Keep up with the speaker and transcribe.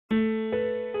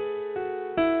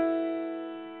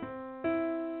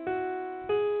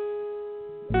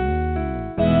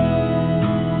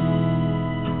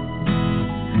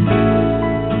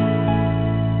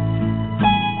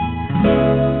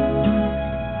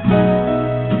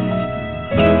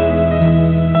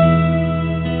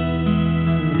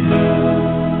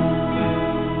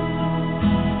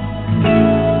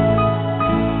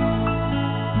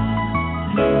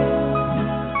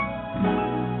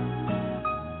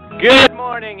Good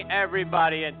morning,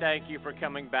 everybody, and thank you for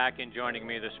coming back and joining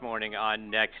me this morning on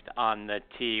Next on the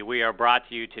Tee. We are brought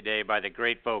to you today by the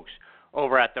great folks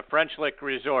over at the French Lick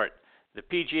Resort, the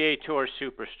PGA Tour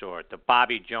Superstore, the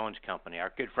Bobby Jones Company,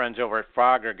 our good friends over at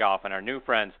Frogger Golf, and our new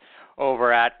friends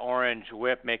over at Orange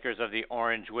Whip, makers of the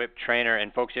Orange Whip Trainer.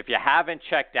 And folks, if you haven't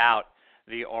checked out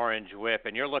the Orange Whip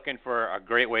and you're looking for a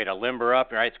great way to limber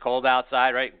up, right? It's cold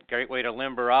outside, right? Great way to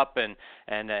limber up and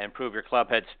improve your club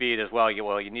head speed as well.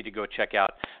 You need to go check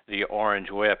out the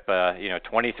Orange Whip.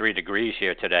 23 degrees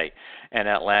here today in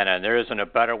Atlanta, and there isn't a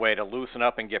better way to loosen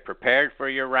up and get prepared for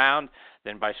your round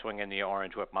than by swinging the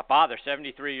Orange Whip. My father,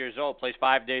 73 years old, plays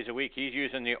 5 days a week. He's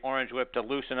using the Orange Whip to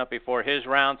loosen up before his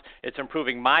rounds. It's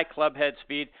improving my club head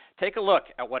speed. Take a look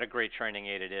at what a great training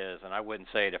aid it is, and I wouldn't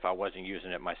say it if I wasn't using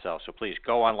it myself. So please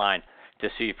go online to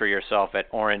see for yourself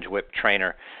at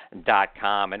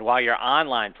orangewhiptrainer.com. And while you're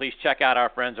online, please check out our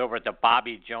friends over at the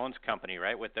Bobby Jones Company,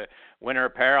 right? With the winter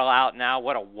apparel out now,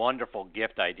 what a wonderful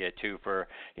gift idea, too, for,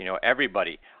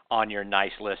 everybody on your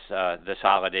nice list this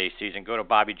holiday season. Go to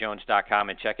bobbyjones.com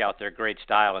and check out their great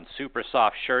style, and super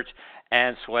soft shirts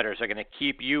and sweaters are going to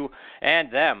keep you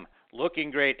and them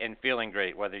looking great and feeling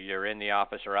great, whether you're in the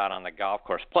office or out on the golf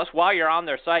course. Plus, while you're on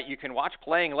their site, you can watch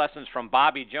playing lessons from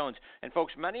Bobby Jones. And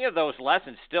folks, many of those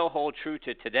lessons still hold true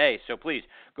to today. So please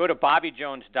go to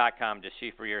bobbyjones.com to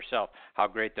see for yourself how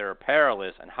great their apparel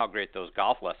is and how great those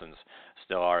golf lessons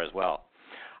still are as well.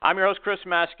 I'm your host, Chris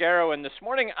Mascaro, and this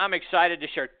morning I'm excited to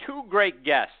share two great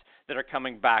guests that are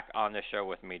coming back on the show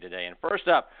with me today. And first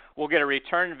up, we'll get a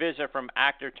return visit from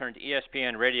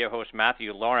actor-turned-ESPN radio host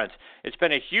Matthew Laurance. It's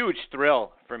been a huge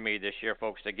thrill for me this year,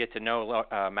 folks, to get to know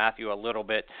Matthew a little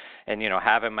bit and,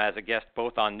 have him as a guest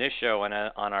both on this show and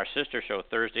on our sister show,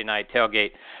 Thursday Night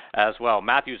Tailgate, as well.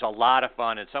 Matthew's a lot of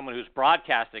fun and someone whose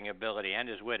broadcasting ability and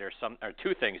his wit are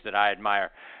two things that I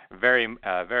admire very,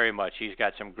 very much. He's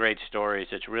got some great stories.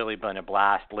 It's really been a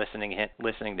blast listening to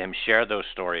him share those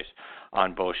stories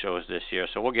on both shows this year.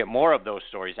 So we'll get more of those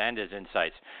stories and his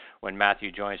insights when Matthew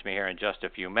joins me here in just a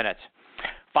few minutes.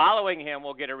 Following him,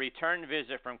 we'll get a return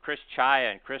visit from Chris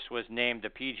Czaja, and Chris was named the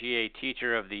PGA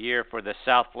Teacher of the Year for the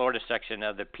South Florida section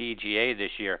of the PGA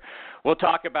this year. We'll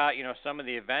talk about, some of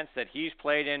the events that he's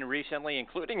played in recently,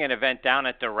 including an event down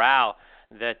at Doral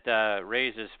that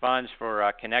raises funds for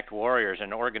Connect Warriors,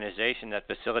 an organization that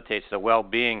facilitates the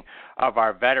well-being of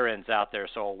our veterans out there.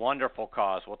 So a wonderful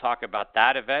cause. We'll talk about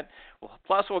that event.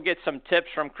 Plus, we'll get some tips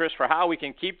from Chris for how we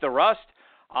can keep the rust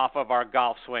off of our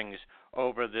golf swings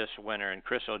over this winter, and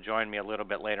Chris will join me a little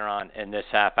bit later on in this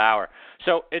half hour.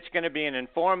 So it's going to be an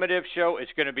informative show.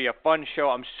 It's going to be a fun show.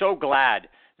 I'm so glad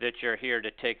that you're here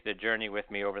to take the journey with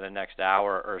me over the next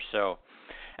hour or so.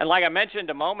 And like I mentioned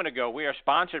a moment ago, we are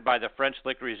sponsored by the French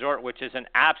Lick Resort, which is an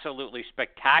absolutely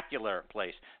spectacular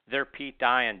place. Their Pete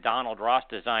Dye and Donald Ross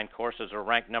designed courses are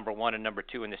ranked number 1 and number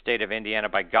 2 in the state of Indiana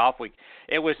by Golf Week.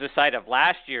 It was the site of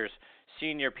last year's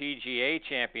Senior PGA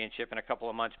Championship, and a couple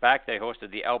of months back they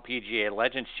hosted the LPGA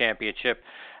Legends Championship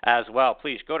as well.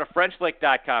 Please go to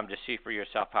FrenchLick.com to see for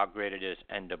yourself how great it is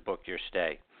and to book your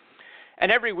stay.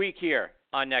 And every week here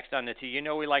on Next on the Tee,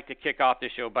 we like to kick off the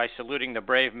show by saluting the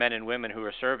brave men and women who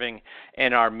are serving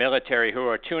in our military, who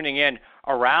are tuning in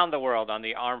around the world on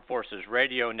the Armed Forces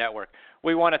Radio Network.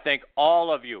 We want to thank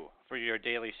all of you for your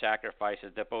daily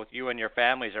sacrifices that both you and your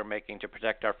families are making to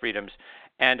protect our freedoms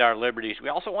and our liberties. We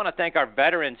also want to thank our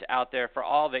veterans out there for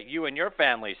all that you and your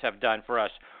families have done for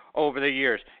us over the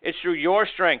years. It's through your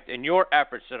strength and your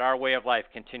efforts that our way of life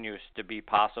continues to be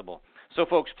possible. So,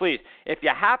 folks, please, if you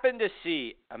happen to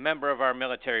see a member of our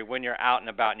military when you're out and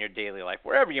about in your daily life,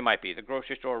 wherever you might be, the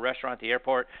grocery store, restaurant, the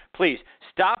airport, please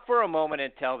stop for a moment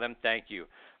and tell them thank you.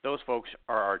 Those folks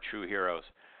are our true heroes.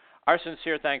 Our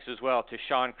sincere thanks as well to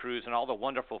Sean Cruz and all the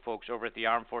wonderful folks over at the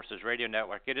Armed Forces Radio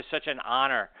Network. It is such an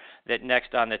honor that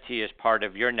Next on the Tee is part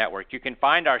of your network. You can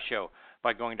find our show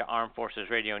by going to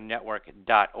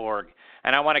armedforcesradionetwork.org.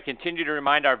 And I want to continue to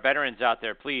remind our veterans out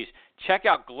there, please check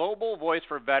out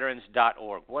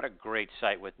globalvoiceforveterans.org. What a great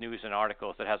site with news and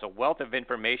articles that has a wealth of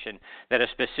information that is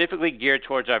specifically geared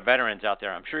towards our veterans out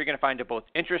there. I'm sure you're going to find it both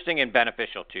interesting and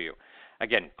beneficial to you.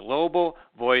 Again,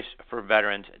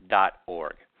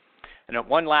 globalvoiceforveterans.org. And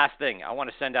one last thing, I want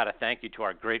to send out a thank you to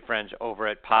our great friends over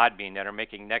at Podbean that are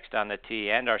making Next on the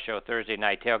Tee and our show Thursday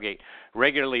Night Tailgate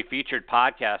regularly featured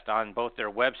podcast on both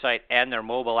their website and their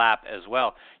mobile app as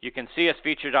well. You can see us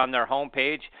featured on their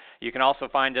homepage. You can also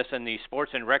find us in the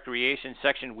sports and recreation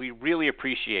section. We really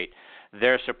appreciate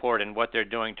their support and what they're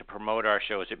doing to promote our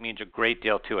shows. It means a great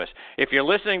deal to us. If you're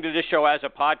listening to this show as a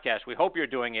podcast, we hope you're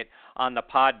doing it on the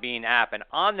Podbean app. And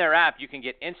on their app, you can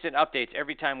get instant updates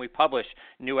every time we publish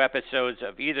new episodes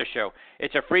of either show.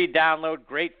 It's a free download,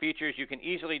 great features. You can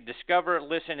easily discover,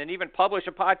 listen, and even publish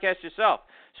a podcast yourself.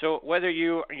 So whether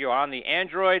you're on the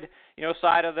Android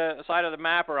side of the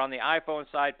map or on the iPhone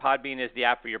side, Podbean is the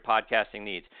app for your podcasting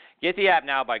needs. Get the app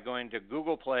now by going to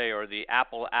Google Play or the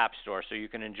Apple App Store so you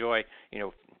can enjoy,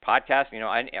 podcasting,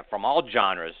 from all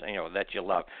genres, that you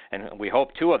love. And we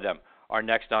hope 2 of them are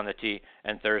Next on the Tee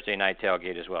and Thursday Night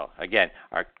Tailgate as well. Again,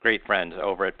 our great friends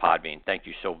over at Podbean. Thank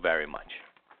you so very much.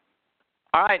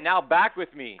 All right, now back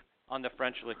with me on the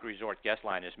French Lick Resort guest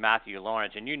line is Matthew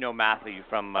Laurance, and you know Matthew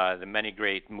from the many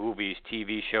great movies,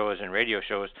 TV shows, and radio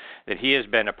shows that he has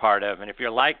been a part of. And if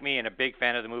you're like me and a big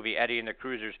fan of the movie Eddie and the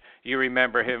Cruisers, you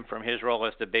remember him from his role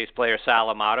as the bass player Sal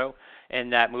Amato in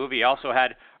that movie. He also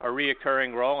had a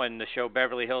reoccurring role in the show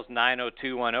Beverly Hills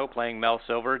 90210, playing Mel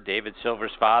Silver, David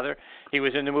Silver's father. He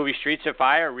was in the movie Streets of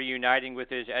Fire, reuniting with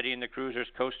his Eddie and the Cruisers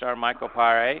co-star Michael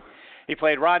Paré. He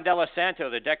played Ron Della Santo,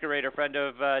 the decorator friend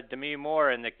of Demi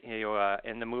Moore in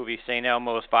the movie St.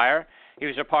 Elmo's Fire. He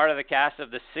was a part of the cast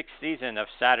of the 6th season of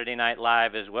Saturday Night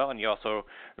Live as well, and you also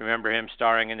remember him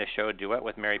starring in the show Duet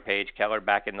with Mary Page Keller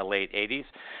back in the late 80s,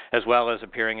 as well as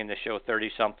appearing in the show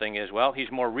 30-something as well.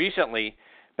 He's more recently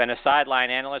been a sideline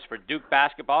analyst for Duke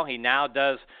basketball. He now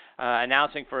does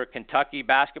announcing for Kentucky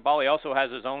basketball. He also has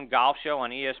his own golf show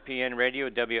on ESPN Radio,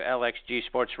 WLXG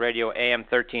Sports Radio AM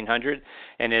 1300,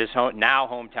 in his now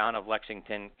hometown of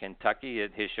Lexington, Kentucky.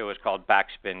 His show is called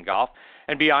Backspin Golf.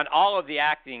 And beyond all of the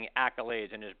acting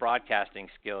accolades and his broadcasting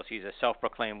skills, he's a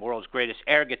self-proclaimed world's greatest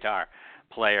air guitar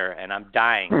player, and I'm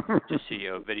dying to see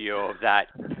a video of that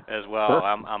as well.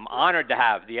 I'm honored to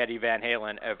have the Eddie Van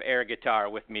Halen of air guitar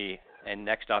with me and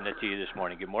Next on the Tee this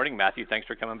morning. Good morning, Matthew. Thanks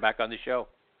for coming back on the show.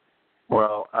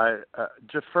 Well,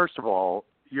 just first of all,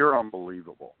 you're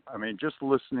unbelievable. I mean, just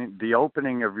listening, the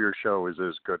opening of your show is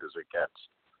as good as it gets.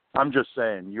 I'm just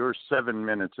saying, you're 7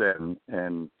 minutes in,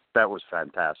 and that was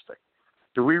fantastic.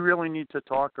 Do we really need to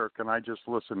talk, or can I just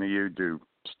listen to you do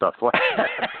stuff like that?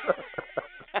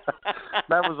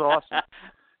 That was awesome.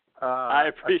 I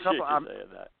appreciate you saying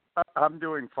that. I'm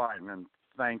doing fine, and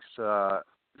thanks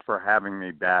for having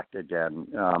me back again.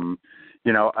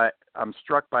 I'm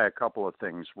struck by a couple of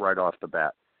things right off the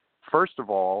bat. First of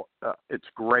all, it's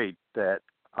great that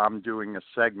I'm doing a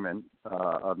segment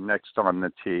of Next on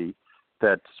the Tee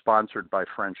that's sponsored by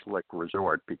French Lick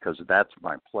Resort, because that's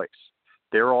my place.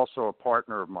 They're also a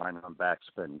partner of mine on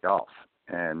Backspin Golf.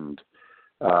 And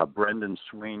Brendan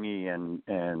Sweeney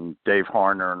and Dave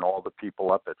Harner and all the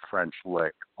people up at French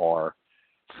Lick are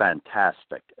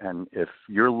fantastic. And if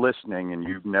you're listening and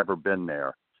you've never been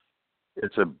there,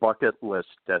 it's a bucket list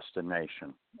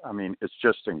destination. I mean, it's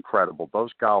just incredible.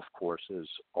 Those golf courses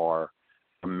are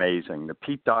amazing. The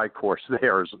Pete Dye course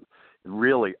there is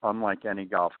really unlike any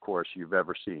golf course you've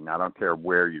ever seen. I don't care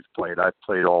where you've played. I've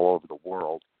played all over the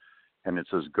world, and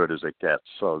it's as good as it gets.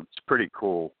 So it's pretty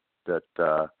cool that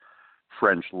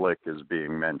French Lick is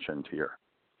being mentioned here.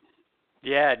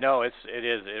 Yeah, no, it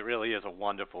is. It really is a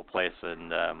wonderful place, and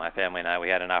my family and I, we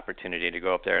had an opportunity to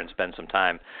go up there and spend some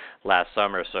time last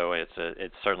summer. So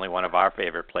it's certainly one of our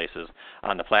favorite places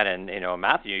on the planet. And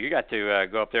Matthew, you got to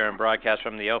go up there and broadcast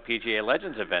from the LPGA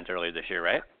Legends event earlier this year,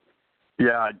 right?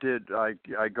 Yeah, I did.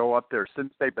 I go up there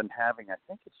since they've been having. I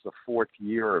think it's the 4th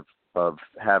year of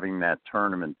having that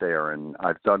tournament there, and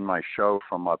I've done my show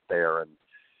from up there, and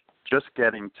just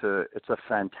getting to, it's a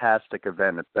fantastic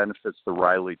event. It benefits the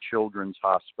Riley Children's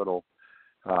Hospital.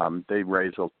 They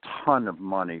raise a ton of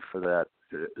money for that.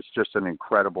 It's just an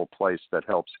incredible place that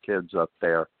helps kids up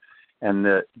there. And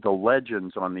the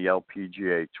legends on the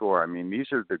LPGA Tour, I mean,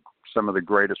 these are some of the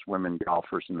greatest women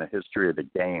golfers in the history of the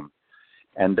game.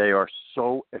 And they are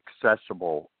so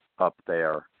accessible up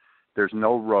there. There's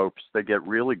no ropes. They get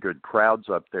really good crowds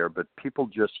up there, but people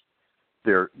just,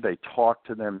 they talk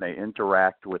to them, they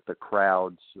interact with the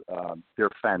crowds. They're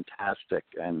fantastic,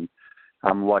 and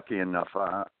I'm lucky enough.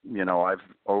 I've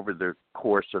over the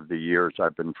course of the years,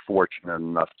 I've been fortunate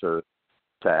enough to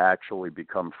actually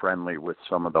become friendly with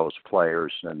some of those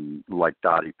players, and like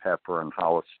Dottie Pepper and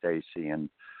Hollis Stacy, and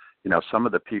some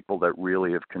of the people that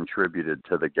really have contributed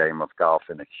to the game of golf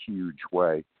in a huge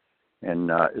way. And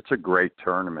it's a great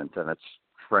tournament, and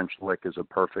French Lick is a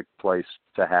perfect place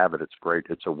to have it. It's great.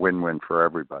 It's a win-win for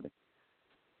everybody.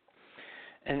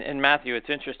 And Matthew, it's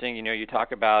interesting, you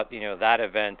talk about, that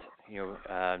event,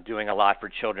 doing a lot for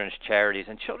children's charities.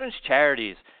 And children's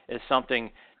charities is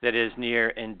something that is near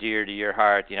and dear to your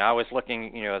heart. I was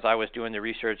looking, as I was doing the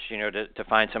research, to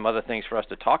find some other things for us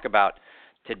to talk about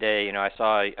today. I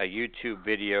saw a YouTube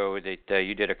video that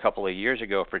you did a couple of years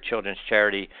ago for children's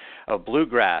charity of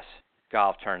Bluegrass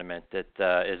golf tournament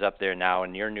that is up there now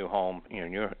in your new home, your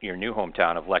new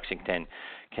hometown of Lexington,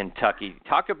 Kentucky.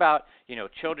 Talk about,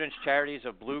 children's charities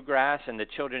of Bluegrass and the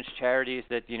children's charities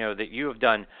that, that you have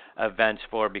done events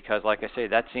for, because like I say,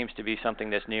 that seems to be something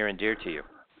that's near and dear to you.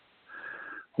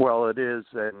 Well, it is.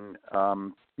 And,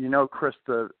 Chris,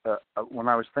 when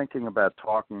I was thinking about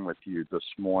talking with you this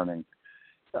morning,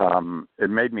 it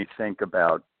made me think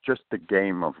about just the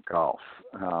game of golf.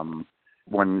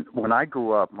 When I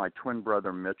grew up, my twin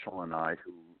brother Mitchell and I,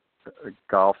 who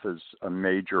golf is a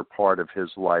major part of his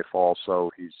life also,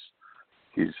 he's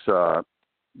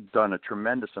done a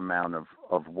tremendous amount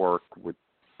of work with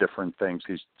different things.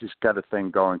 He's got a thing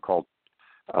going called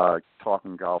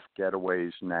Talking Golf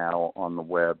Getaways now on the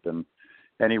web. And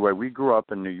anyway, we grew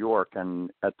up in New York, and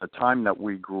at the time that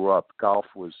we grew up,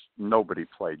 nobody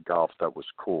played golf that was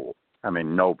cool. I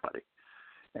mean, nobody.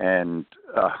 And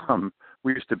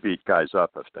we used to beat guys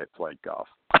up if they played golf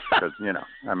because,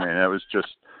 it was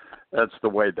just, that's the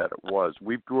way that it was.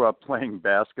 We grew up playing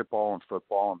basketball and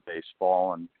football and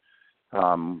baseball. And,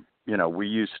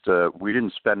 we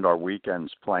didn't spend our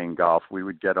weekends playing golf. We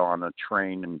would get on a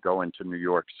train and go into New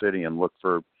York City and look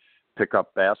for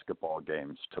pickup basketball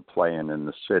games to play in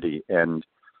the city. And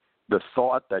the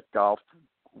thought that golf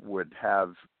would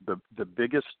have the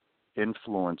biggest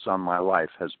influence on my life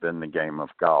has been the game of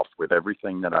golf with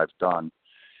everything that I've done.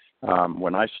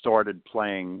 When I started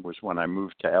playing was when I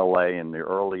moved to LA in the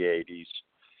early 80s,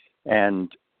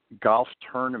 and golf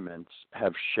tournaments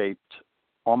have shaped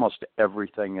almost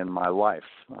everything in my life.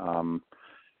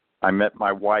 I met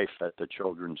my wife at the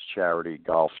Children's Charity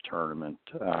Golf Tournament.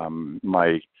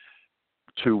 My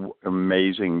two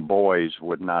amazing boys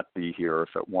would not be here if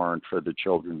it weren't for the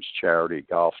Children's Charity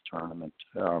Golf Tournament.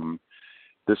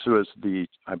 This was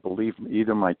I believe,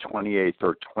 either my 28th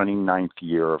or 29th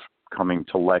year of coming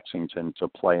to Lexington to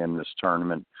play in this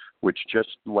tournament, which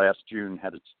just last June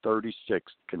had its 36th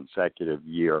consecutive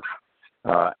year.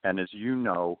 And as you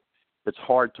know, it's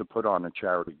hard to put on a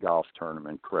charity golf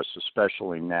tournament, Chris,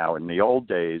 especially now. In the old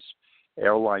days,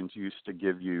 airlines used to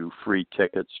give you free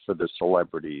tickets for the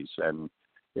celebrities, and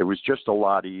it was just a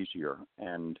lot easier.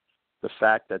 And the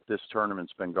fact that this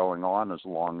tournament's been going on as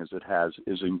long as it has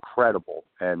is incredible.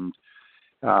 And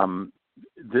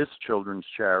this children's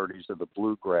charities of the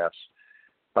Bluegrass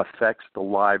affects the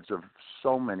lives of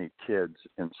so many kids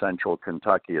in central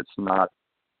Kentucky. It's not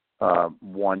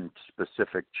one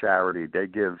specific charity. They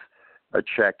give a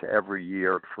check every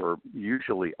year for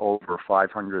usually over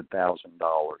 $500,000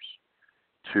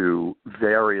 to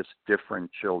various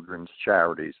different children's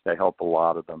charities. They help a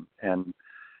lot of them. And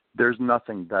there's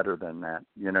nothing better than that.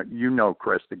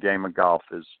 Chris, the game of golf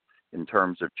is, in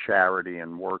terms of charity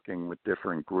and working with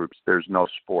different groups, there's no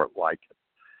sport like it.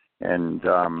 And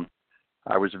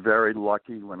I was very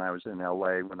lucky when I was in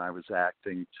LA, when I was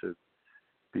acting, to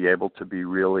be able to be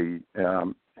really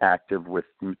active with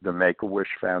the Make-A-Wish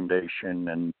Foundation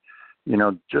and,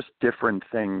 just different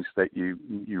things that you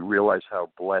realize how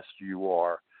blessed you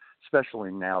are,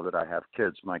 especially now that I have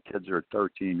kids. My kids are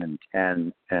 13 and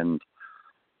 10, and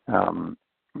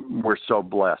we're so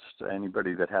blessed.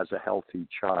 Anybody that has a healthy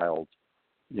child,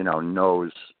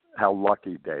 knows how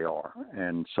lucky they are.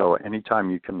 And so anytime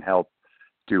you can help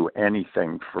do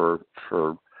anything for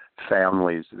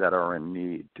families that are in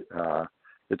need,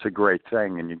 it's a great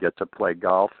thing. And you get to play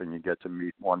golf and you get to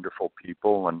meet wonderful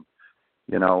people. And,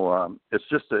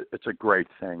 it's a great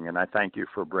thing. And I thank you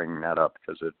for bringing that up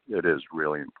because it is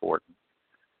really important.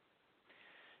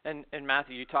 And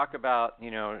Matthew, you talk about,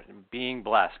 being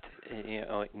blessed,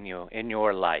 in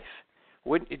your life.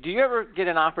 Do you ever get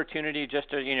an opportunity just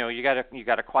to, you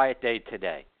got a quiet day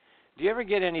today? Do you ever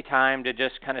get any time to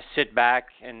just kind of sit back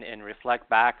and reflect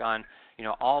back on,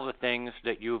 all the things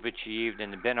that you've achieved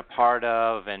and been a part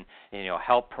of, and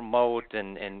help promote,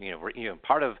 and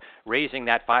part of raising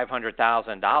that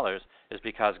 $500,000 is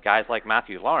because guys like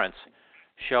Matthew Laurance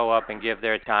show up and give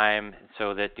their time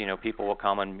so that people will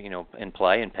come and and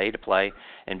play and pay to play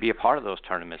and be a part of those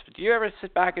tournaments. But do you ever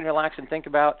sit back and relax and think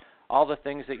about all the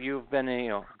things that you've been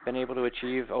able to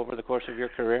achieve over the course of your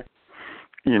career?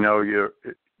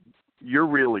 You're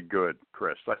really good,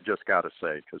 Chris. I just got to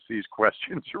say, because these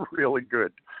questions are really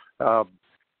good.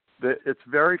 It's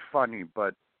very funny,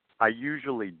 but I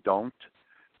usually don't.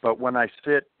 But when I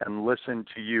sit and listen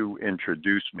to you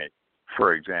introduce me,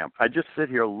 for example, I just sit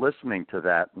here listening to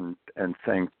that and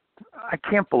think, I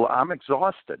can't believe I'm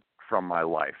exhausted from my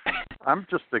life. I'm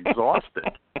just exhausted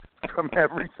from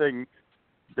everything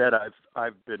that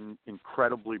I've been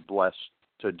incredibly blessed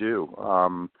to do.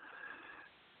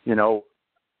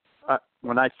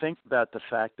 When I think about the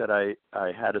fact that I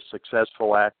had a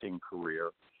successful acting career,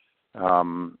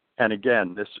 and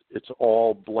again, it's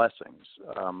all blessings.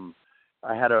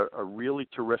 I had a really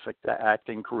terrific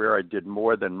acting career. I did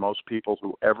more than most people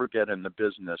who ever get in the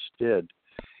business did.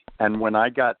 And when I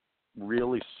got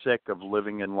really sick of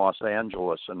living in Los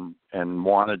Angeles and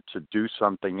wanted to do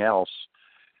something else,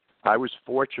 I was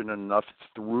fortunate enough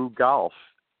through golf.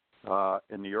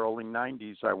 In the early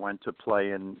 90s, I went to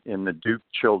play in the Duke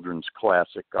Children's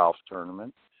Classic golf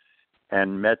tournament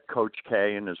and met Coach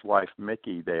K and his wife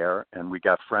Mickey there, and we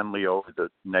got friendly over the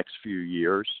next few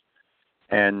years.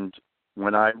 And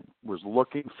when I was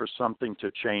looking for something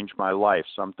to change my life,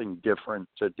 something different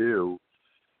to do,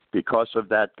 because of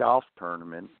that golf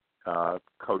tournament,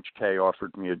 Coach K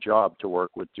offered me a job to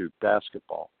work with Duke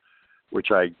basketball,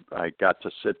 which I got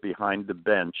to sit behind the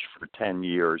bench for 10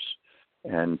 years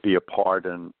and be a part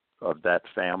of that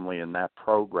family and that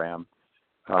program.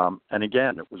 And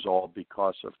again, it was all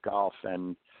because of golf.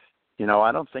 And,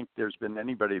 I don't think there's been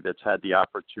anybody that's had the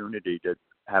opportunity to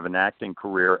have an acting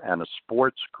career and a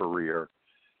sports career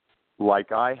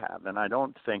like I have. And I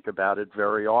don't think about it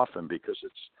very often because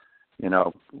it's,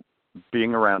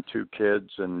 being around two kids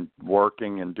and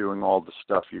working and doing all the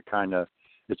stuff,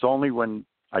 it's only when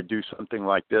I do something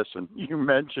like this and you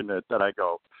mention it that I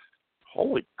go,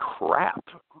 holy crap,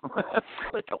 that's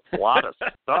like a lot of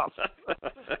stuff.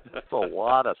 That's a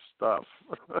lot of stuff.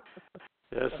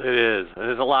 Yes, it is.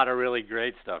 There's a lot of really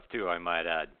great stuff, too, I might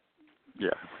add. Yeah.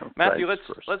 Matthew,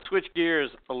 let's switch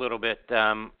gears a little bit.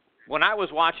 When I was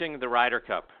watching the Ryder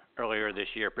Cup earlier this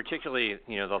year, particularly,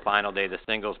 the final day, the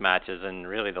singles matches, and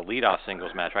really the leadoff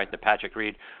singles match, right, the Patrick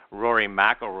Reed, Rory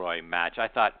McIlroy match, I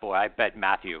thought, boy, I bet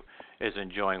Matthew is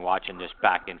enjoying watching this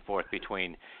back and forth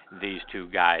between these two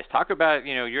guys. Talk about,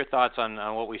 your thoughts on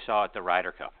what we saw at the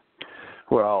Ryder Cup.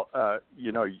 Well,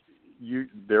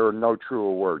 there are no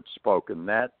truer words spoken.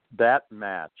 That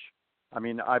match, I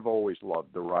mean, I've always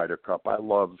loved the Ryder Cup. I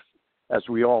love, as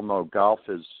we all know, golf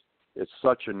it's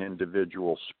such an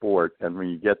individual sport, and when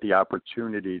you get the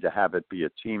opportunity to have it be a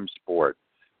team sport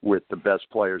with the best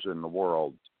players in the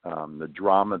world, the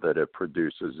drama that it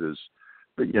produces is,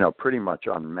 pretty much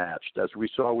unmatched, as we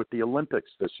saw with the Olympics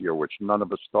this year, which none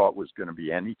of us thought was going to be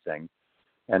anything,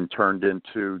 and turned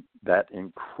into that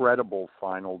incredible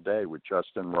final day with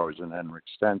Justin Rose and Henrik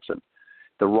Stenson.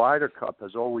 The Ryder Cup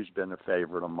has always been a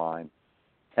favorite of mine,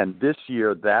 and this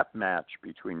year that match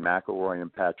between McIlroy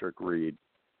and Patrick Reed,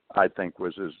 I think,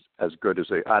 was as good as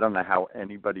I don't know how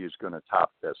anybody is going to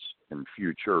top this in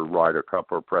future Ryder Cup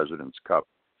or President's Cup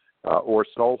or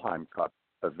Solheim Cup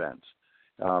events.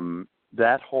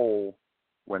 That hole,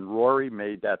 when Rory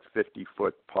made that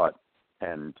 50-foot putt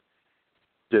and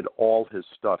did all his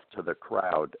stuff to the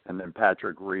crowd, and then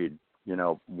Patrick Reed,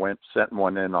 sent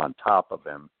one in on top of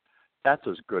him, that's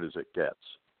as good as it gets.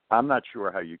 I'm not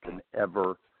sure how you can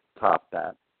ever top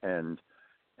that. And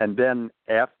then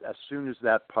as soon as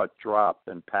that putt dropped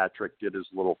and Patrick did his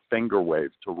little finger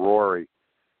wave to Rory,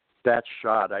 that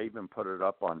shot, I even put it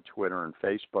up on Twitter and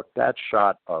Facebook, that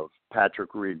shot of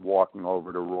Patrick Reed walking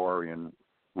over to Rory and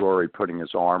Rory putting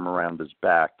his arm around his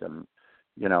back, and,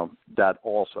 that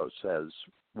also says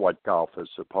what golf is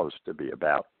supposed to be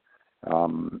about.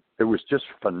 It was just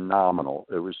phenomenal.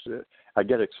 I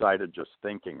get excited just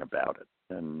thinking about it.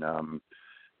 And,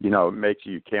 it makes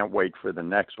you can't wait for the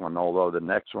next one, although the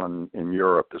next one in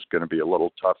Europe is going to be a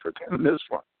little tougher than this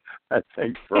one, I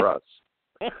think, for us.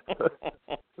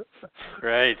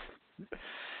 Right.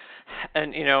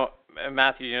 And,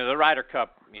 Matthew, the Ryder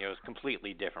Cup, is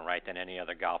completely different, right, than any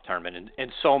other golf tournament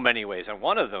in so many ways. And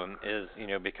one of them is,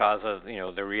 because of,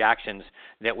 the reactions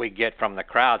that we get from the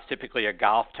crowds. Typically a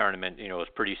golf tournament, is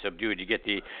pretty subdued. You get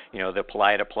the, the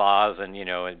polite applause and,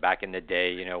 and back in the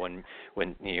day,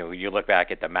 when you look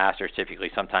back at the Masters,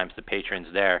 typically sometimes the patrons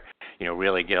there,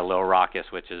 really get a little raucous,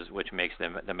 which makes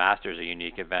the Masters a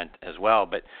unique event as well.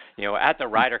 But, at the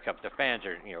Ryder Cup, the fans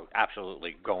are,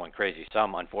 absolutely going crazy.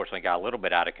 Some, unfortunately, got a little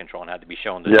bit out of control and had to be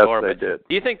shown the door. Yes, they did.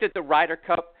 Do you think that the Ryder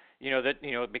Cup,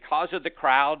 because of the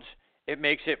crowds, it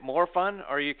makes it more fun,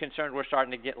 or are you concerned we're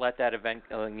starting to let that event,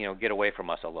 get away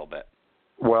from us a little bit?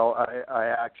 Well, I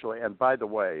actually, and by the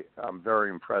way, I'm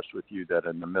very impressed with you that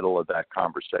in the middle of that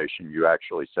conversation, you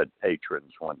actually said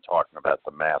patrons when talking about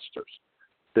the Masters.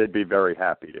 They'd be very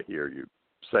happy to hear you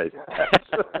say that.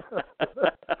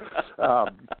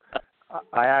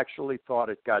 I actually thought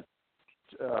it got,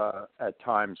 at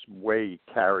times, way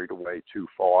carried away too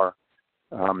far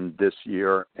this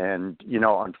year. And,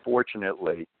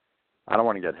 unfortunately, I don't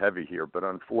want to get heavy here, but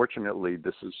unfortunately,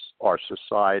 this is our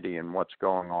society and what's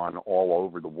going on all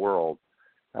over the world.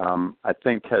 I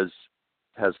think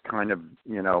has kind of,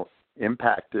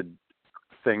 impacted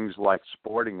things like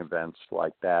sporting events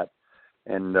like that.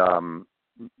 And,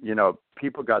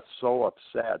 people got so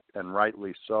upset, and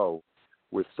rightly so,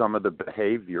 with some of the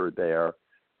behavior there.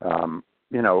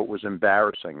 It was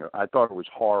embarrassing. I thought it was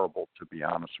horrible, to be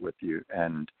honest with you.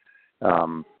 And,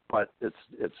 but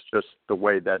it's just the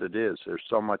way that it is. There's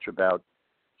so much about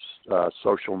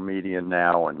social media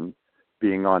now and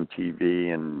being on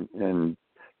TV and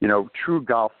true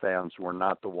golf fans were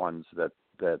not the ones that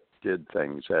did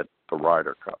things at the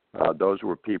Ryder Cup. Those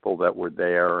were people that were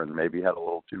there and maybe had a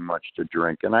little too much to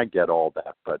drink, and I get all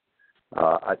that, but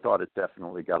I thought it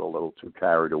definitely got a little too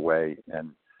carried away,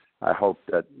 and I hope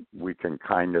that we can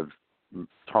kind of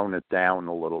tone it down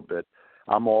a little bit.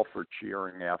 I'm all for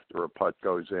cheering after a putt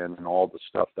goes in and all the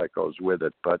stuff that goes with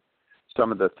it, but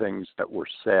some of the things that were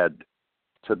said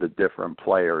to the different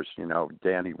players,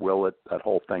 Danny Willett, that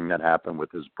whole thing that happened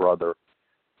with his brother,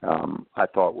 I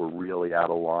thought were really out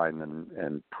of line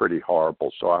and pretty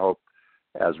horrible. So I hope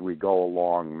as we go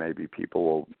along, maybe people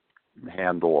will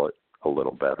handle it a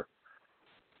little better.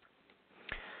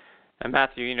 And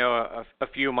Matthew, a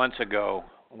few months ago,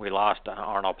 we lost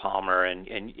Arnold Palmer,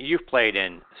 and you've played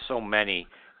in so many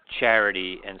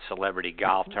charity and celebrity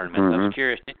golf tournaments. Mm-hmm. I was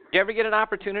curious, did you ever get an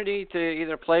opportunity to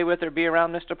either play with or be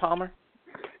around Mr. Palmer?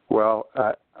 Well,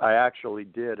 I actually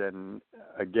did, and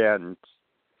again,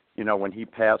 when he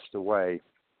passed away,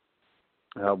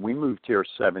 we moved here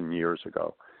 7 years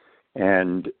ago,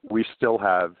 and we still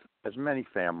have, as many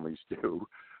families do,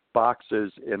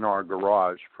 boxes in our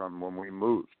garage from when we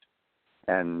moved.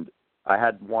 And I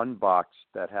had one box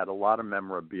that had a lot of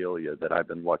memorabilia that I've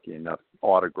been lucky enough,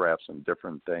 autographs and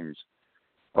different things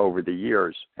over the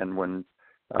years. And when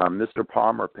Mr.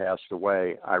 Palmer passed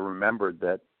away, I remembered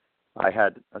that I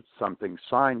had something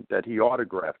signed that he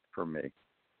autographed for me.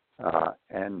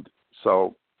 And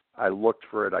so I looked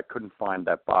for it. I couldn't find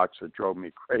that box. It drove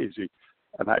me crazy.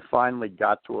 And I finally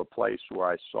got to a place where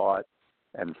I saw it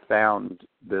and found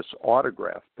this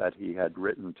autograph that he had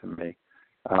written to me.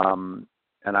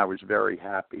 And I was very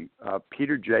happy.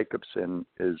 Peter Jacobsen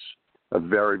is a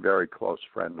very, very close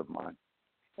friend of mine.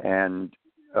 And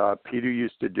Peter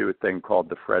used to do a thing called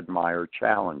the Fred Meyer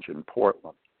Challenge in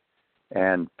Portland.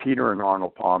 And Peter and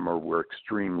Arnold Palmer were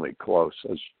extremely close,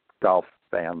 as golf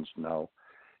fans know.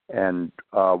 And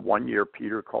one year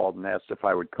Peter called and asked if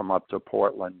I would come up to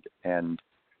Portland and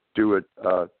do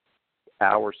a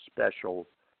hour special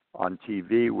on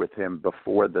TV with him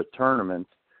before the tournament.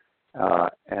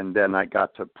 And then I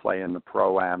got to play in the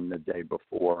Pro-Am the day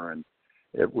before, and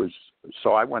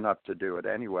so I went up to do it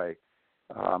anyway.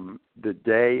 The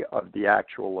day of the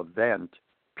actual event,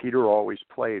 Peter always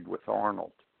played with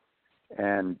Arnold.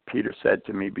 And Peter said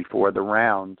to me before the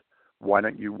round, "Why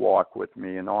don't you walk with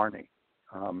me and Arnie?"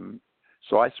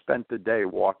 So I spent the day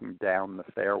walking down the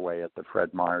fairway at the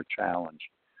Fred Meyer Challenge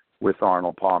with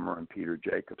Arnold Palmer and Peter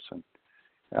Jacobsen.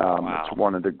 Wow. It's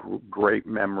one of the great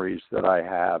memories that I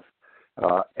have.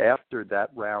 After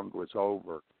that round was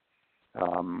over,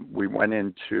 we went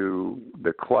into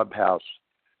the clubhouse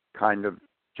kind of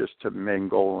just to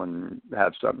mingle and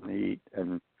have something to eat.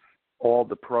 And all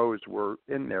the pros were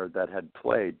in there that had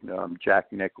played,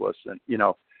 Jack Nicklaus. And,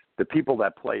 the people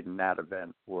that played in that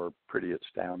event were pretty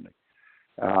astounding.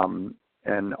 And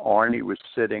Arnie was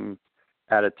sitting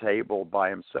at a table by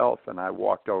himself, and I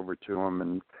walked over to him,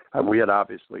 and we had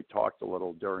obviously talked a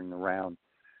little during the round.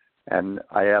 And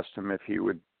I asked him if he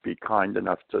would be kind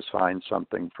enough to sign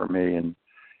something for me, and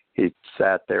he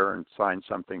sat there and signed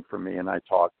something for me, and I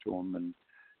talked to him. And,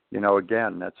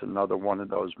 again, that's another one of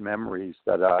those memories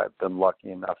that I've been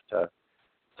lucky enough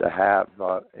to have.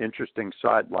 Interesting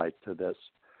sidelight to this.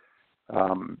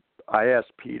 I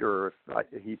asked Peter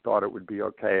if he thought it would be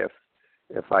okay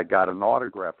if I got an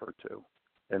autograph or two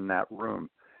in that room.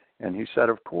 And he said,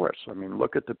 of course. I mean,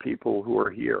 look at the people who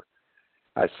are here.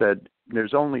 I said,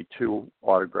 there's only two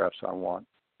autographs I want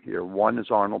here. One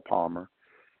is Arnold Palmer,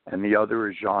 and the other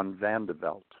is Jean Van de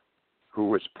Velde, who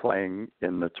was playing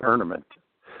in the tournament.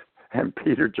 And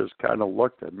Peter just kind of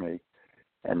looked at me.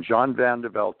 And Jean Van de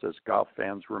Velde, as golf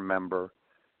fans remember,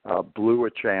 blew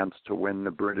a chance to win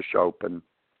the British Open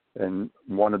in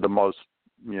one of the most,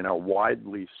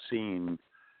 widely seen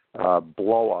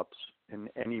blow-ups in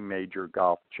any major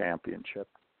golf championship.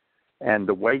 And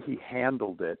the way he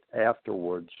handled it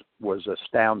afterwards was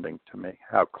astounding to me,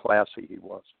 how classy he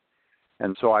was.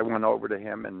 And so I went over to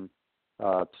him and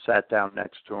sat down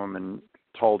next to him and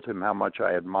told him how much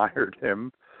I admired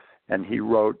him. And he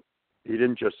wrote he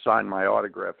didn't just sign my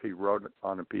autograph. He wrote it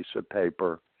on a piece of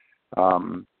paper.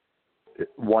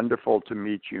 Wonderful to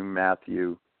meet you,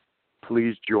 Matthew.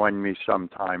 Please join me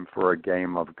sometime for a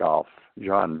game of golf,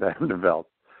 Jean Van de Velde.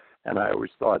 And I always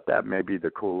thought that may be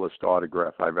the coolest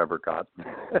autograph I've ever gotten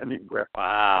anywhere.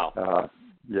 Wow.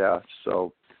 Yeah,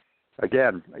 so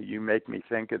again, you make me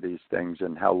think of these things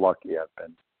and how lucky I've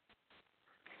been.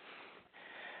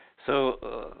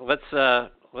 So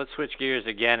let's switch gears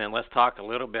again, and let's talk a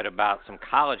little bit about some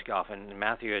college golf. And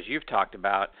Matthew, as you've talked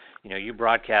about, you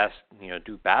broadcast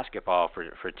Duke basketball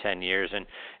for 10 years,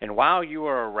 and while you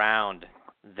were around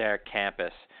their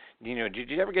campus, did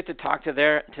you ever get to talk to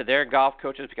their golf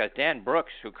coaches? Because Dan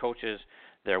Brooks, who coaches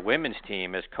their women's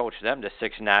team, has coached them to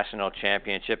 6 national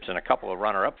championships and a couple of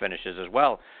runner-up finishes as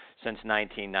well since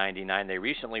 1999. They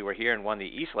recently were here and won the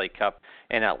Eastlake Cup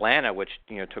in Atlanta, which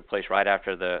took place right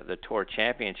after the Tour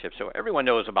Championship. So everyone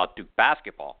knows about Duke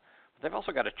basketball. But they've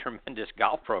also got a tremendous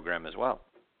golf program as well.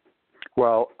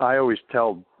 Well, I always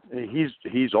tell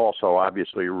he's also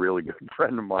obviously a really good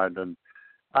friend of mine, and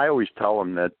I always tell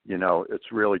him that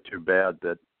it's really too bad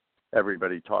that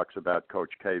everybody talks about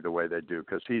Coach K the way they do,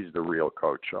 because he's the real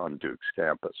coach on Duke's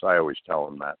campus. I always tell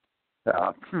him that,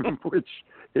 which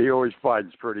he always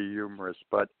finds pretty humorous,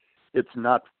 but it's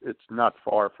not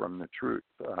far from the truth.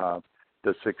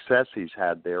 The success he's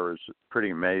had there is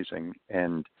pretty amazing,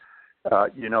 and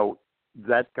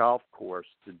that golf course,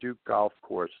 the Duke golf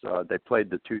course, they played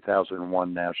the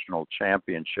 2001 national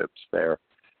championships there,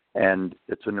 and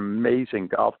it's an amazing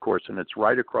golf course, and it's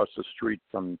right across the street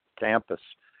from campus.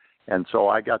 And so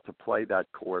I got to play that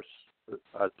course,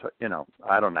 I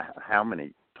don't know how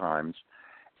many times,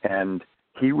 and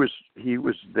he was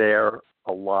there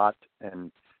a lot,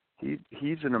 and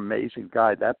he's an amazing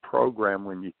guy. That program,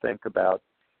 when you think about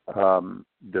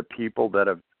the people that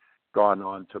have gone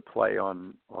on to play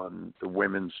on the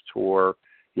women's tour,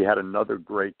 he had another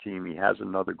great team. He has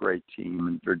another great team,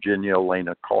 and Virginia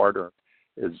Elena Carter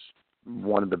is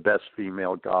one of the best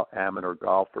female amateur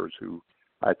golfers who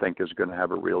I think is going to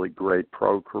have a really great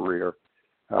pro career.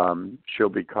 She'll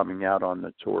be coming out on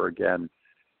the tour again.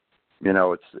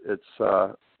 It's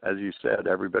as you said,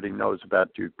 everybody knows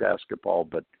about Duke basketball,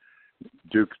 but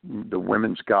Duke, the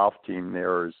women's golf team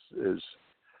there is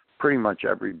pretty much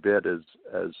every bit as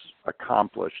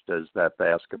accomplished as that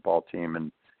basketball team,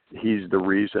 and he's the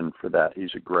reason for that.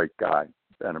 He's a great guy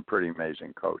and a pretty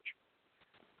amazing coach.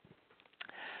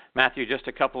 Matthew, just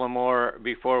a couple of more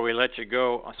before we let you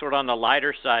go. Sort of on the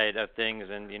lighter side of things,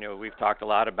 and we've talked a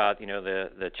lot about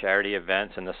the charity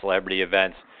events and the celebrity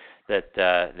events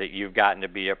that you've gotten to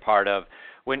be a part of.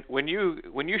 When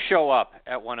you show up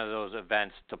at one of those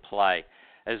events to play,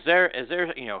 is there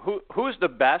who's the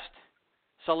best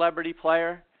celebrity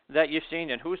player that you've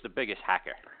seen, and who's the biggest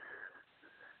hacker?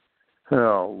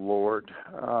 Oh Lord,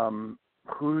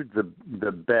 who's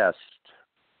the best?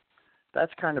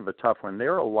 That's kind of a tough one.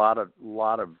 There are a lot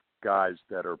of guys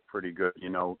that are pretty good.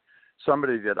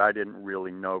 Somebody that I didn't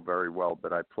really know very well,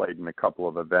 but I played in a couple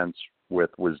of events with,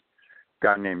 was a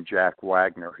guy named Jack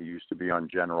Wagner, who used to be on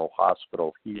General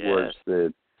Hospital. He was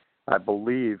I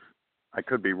believe, I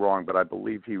could be wrong, but I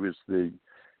believe he was he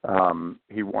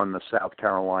won the South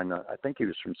Carolina, I think he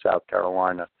was from South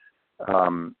Carolina,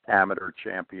 amateur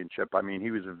championship. I mean,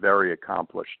 he was a very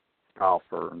accomplished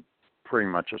golfer and pretty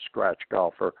much a scratch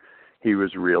golfer. He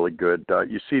was really good.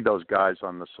 You see those guys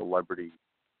on the celebrity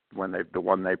when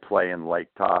they play in Lake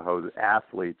Tahoe. The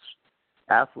athletes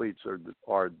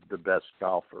are the best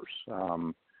golfers.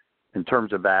 In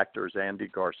terms of actors, Andy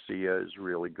Garcia is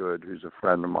really good, who's a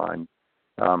friend of mine.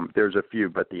 There's a few,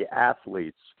 but the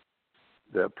athletes,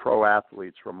 the pro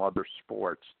athletes from other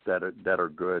sports that are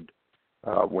good,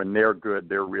 when they're good,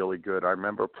 they're really good. I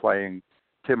remember playing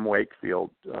Tim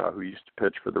Wakefield, who used to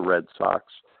pitch for the Red Sox,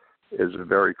 is a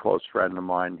very close friend of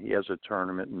mine. He has a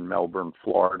tournament in Melbourne,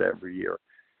 Florida every year.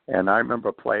 And I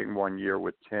remember playing one year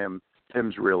with Tim.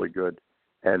 Tim's really good.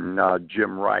 And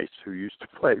Jim Rice, who used to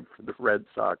play for the Red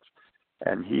Sox.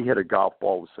 And he hit a golf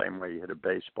ball the same way he hit a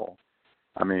baseball.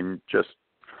 I mean, just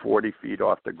 40 feet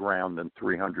off the ground and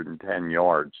 310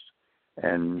 yards.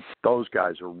 And those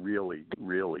guys are really,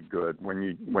 really good.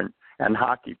 And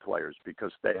hockey players,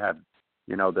 because they have,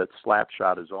 that slap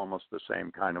shot is almost the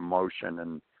same kind of motion.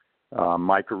 And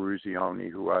Mike Eruzione,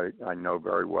 who I know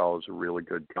very well, is a really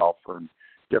good golfer, and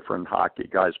different hockey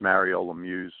guys. Mario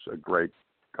Lemieux's a great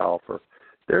golfer.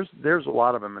 There's a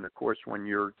lot of them, and of course, when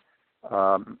you're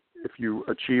if you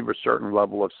achieve a certain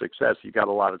level of success, you got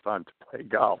a lot of time to play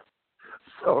golf,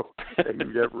 so you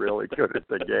can get really good at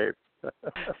the game.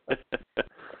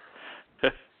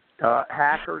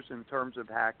 Hackers, in terms of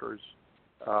hackers,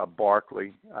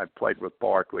 Barkley. I played with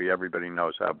Barkley. Everybody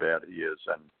knows how bad he is,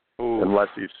 and Ooh. unless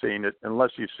you've seen it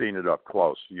up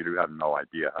close, you have no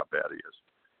idea how bad he is.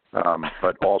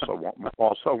 But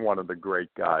also one of the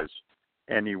great guys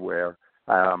anywhere.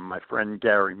 My friend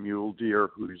Gary Muledeer,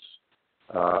 who's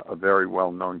a very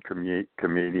well-known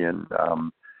comedian.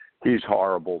 He's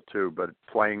horrible too, but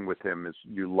playing with him is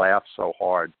you laugh so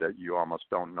hard that you almost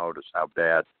don't notice how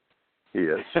bad he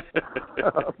is.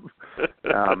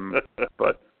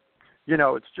 But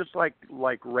it's just like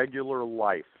regular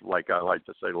life, like I like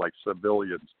to say, like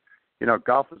civilians.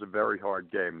 Golf is a very hard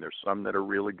game. There's some that are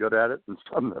really good at it and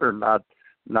some that are not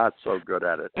so good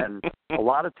at it. And a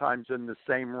lot of times in the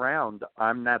same round,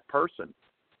 I'm that person.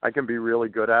 I can be really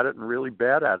good at it and really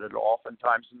bad at it,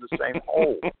 oftentimes in the same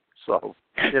hole. So,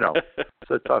 it's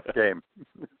a tough game.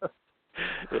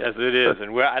 Yes, it is,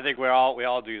 and I think we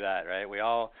all do that, right? We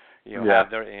all,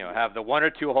 have the one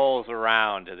or two holes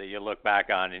around that you look back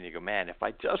on and you go, man, if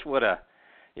I just would have,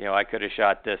 I could have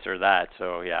shot this or that.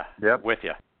 So yeah, yep. With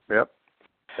you. Yep,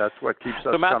 that's what keeps us.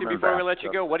 So Matthew, coming before back, we let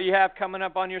you go, what do you have coming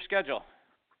up on your schedule?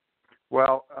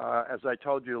 Well, as I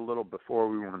told you a little before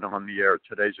we went on the air,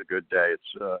 today's a good day.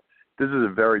 This is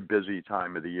a very busy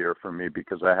time of the year for me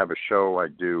because I have a show I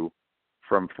do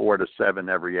from 4 to 7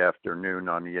 every afternoon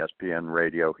on ESPN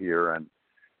radio here, and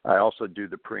I also do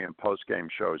the pre- and post-game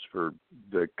shows for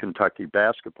the Kentucky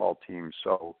basketball team.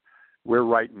 So we're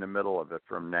right in the middle of it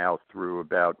from now through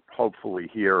about hopefully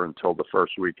here until the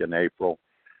first week in April.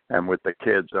 And with the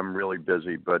kids, I'm really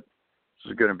busy, but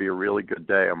this is going to be a really good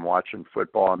day. I'm watching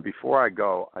football. And before I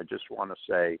go, I just want to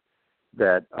say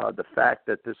that the fact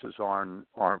that this is on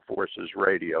Armed Forces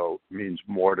Radio means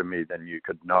more to me than you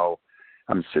could know.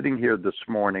 I'm sitting here this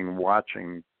morning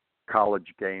watching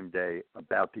College Game Day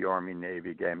about the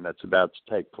Army-Navy game that's about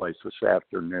to take place this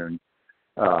afternoon.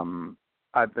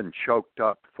 I've been choked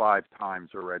up 5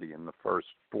 times already in the first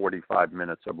 45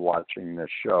 minutes of watching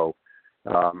this show.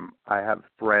 I have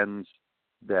friends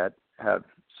that have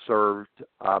served,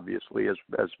 obviously, as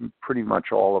pretty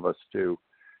much all of us do.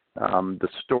 The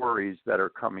stories that are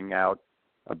coming out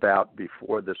about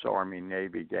before this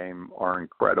Army-Navy game are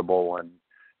incredible, and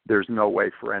there's no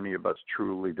way for any of us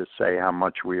truly to say how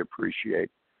much we appreciate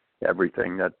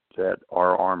everything that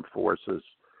our armed forces,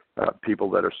 people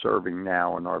that are serving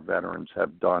now and our veterans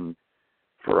have done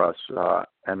for us.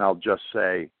 And I'll just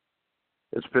say,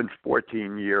 it's been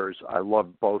 14 years. I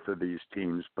love both of these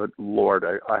teams, but Lord,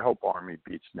 I hope Army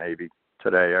beats Navy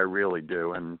today. I really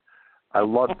do. And I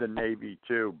love the Navy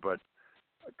too, but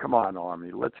come on,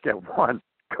 Army, let's get one.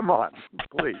 Come on,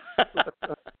 please.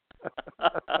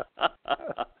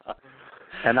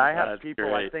 And I have people,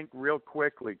 great. I think real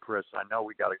quickly, Chris, I know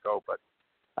we got to go, but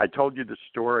I told you the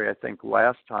story, I think,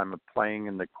 last time of playing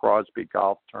in the Crosby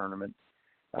Golf Tournament.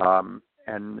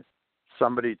 And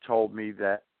somebody told me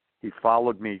that he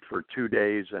followed me for 2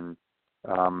 days, and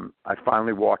I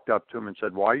finally walked up to him and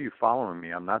said, "Why are you following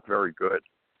me? I'm not very good."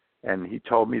 And he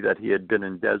told me that he had been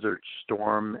in Desert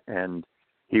Storm, and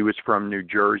he was from New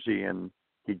Jersey, and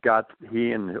he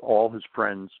and all his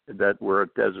friends that were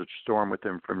at Desert Storm with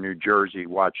him from New Jersey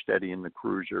watched Eddie and the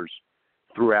Cruisers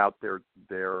throughout their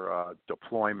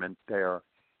deployment there,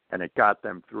 and it got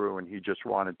them through, and he just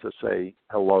wanted to say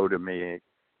hello to me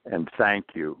and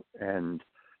thank you. And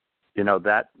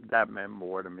that meant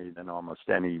more to me than almost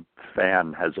any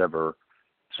fan has ever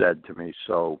said to me.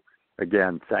 So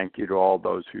again, thank you to all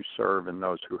those who serve and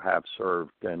those who have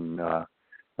served, and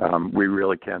we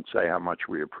really can't say how much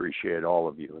we appreciate all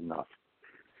of you enough.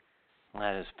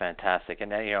 That is fantastic,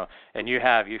 and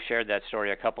you've shared that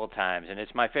story a couple of times, and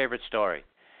it's my favorite story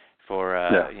for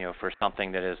for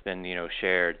something that has been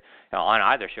shared on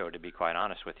either show, to be quite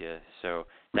honest with you. So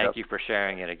thank you for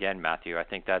sharing it again, Matthew. I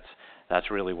think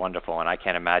that's really wonderful, and I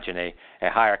can't imagine a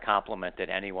higher compliment that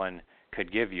anyone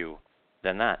could give you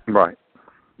than that. Right.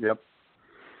 Yep.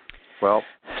 Well.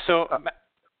 So.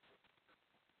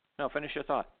 No, finish your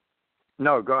thought.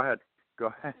 No, go ahead. Go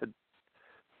ahead.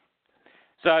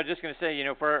 So I was just going to say,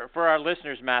 for our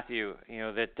listeners, Matthew,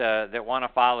 that want to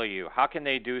follow you, how can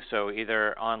they do so,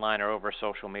 either online or over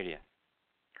social media?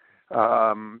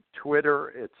 Twitter,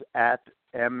 it's at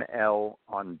ML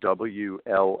on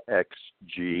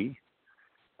WLXG,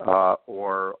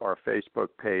 or our Facebook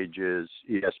page is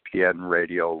ESPN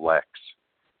Radio Lex,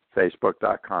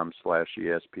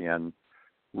 facebook.com/ESPN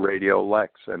Radio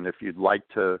Lex. And if you'd like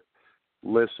to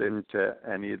listen to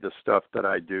any of the stuff that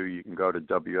I do, you can go to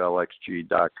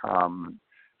WLXG.com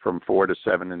from 4 to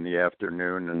 7 in the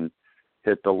afternoon and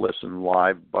hit the listen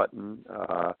live button.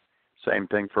 Same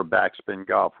thing for Backspin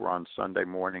Golf. We're on Sunday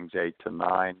mornings 8 to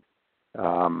 9.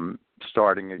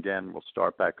 Starting again, we'll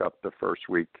start back up the first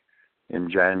week in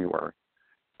January.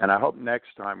 And I hope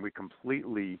next time we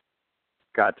completely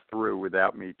got through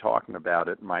without me talking about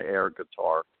it, my air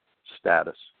guitar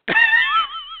status.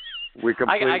 We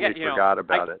completely forgot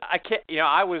about it. I can't.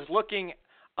 I was looking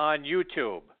on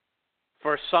YouTube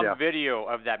for some video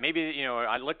of that. Maybe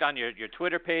I looked on your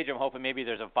Twitter page. I'm hoping maybe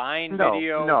there's a Vine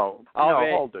video. No,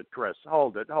 hold it, Chris.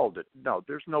 Hold it. No,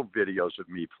 there's no videos of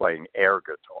me playing air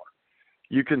guitar.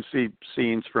 You can see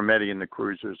scenes from Eddie and the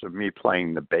Cruisers of me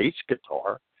playing the bass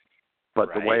guitar, but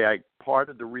the way part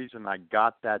of the reason I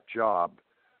got that job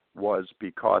was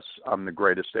because I'm the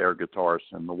greatest air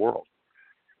guitarist in the world.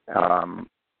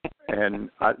 And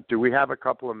do we have a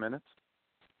couple of minutes?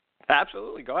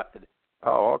 Absolutely, go ahead.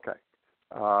 Oh, okay.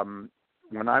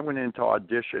 When I went in to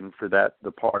audition for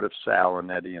the part of Sal and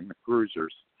Eddie and the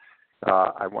Cruisers,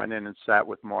 I went in and sat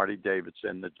with Marty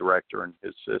Davidson, the director, and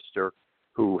his sister,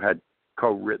 who had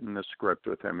co-written the script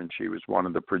with him, and she was one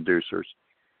of the producers.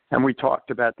 And we talked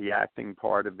about the acting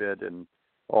part of it and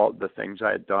all the things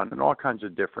I had done and all kinds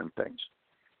of different things.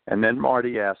 And then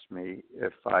Marty asked me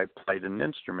if I played an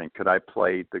instrument, could I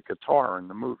play the guitar in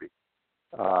the movie?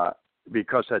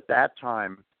 Because at that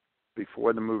time,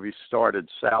 before the movie started,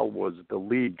 Sal was the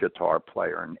lead guitar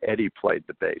player and Eddie played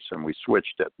the bass, and we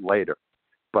switched it later.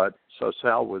 But so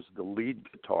Sal was the lead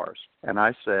guitarist. And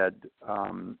I said,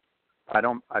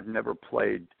 I've never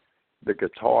played the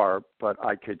guitar, but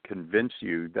I could convince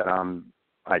you that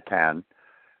I can.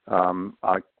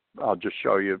 I'll just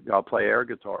show you. I'll play air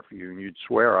guitar for you, and you'd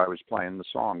swear I was playing the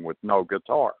song with no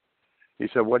guitar. He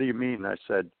said, "What do you mean?" I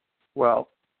said, "Well,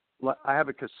 I have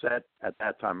a cassette." At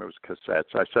that time, it was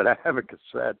cassettes. I said, "I have a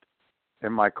cassette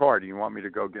in my car. Do you want me to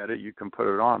go get it? You can put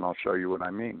it on. I'll show you what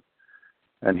I mean."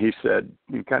 And he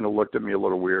kind of looked at me a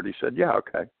little weird. He said, "Yeah,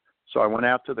 okay." So I went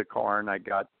out to the car and I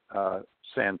got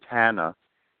Santana,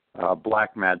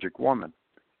 Black Magic Woman.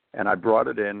 And I brought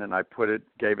it in and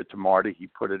gave it to Marty. He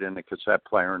put it in a cassette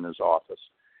player in his office.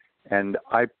 And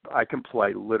I can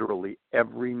play literally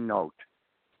every note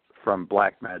from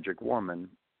Black Magic Woman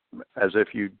as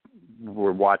if you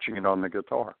were watching it on the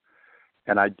guitar.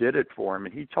 And I did it for him.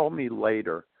 And he told me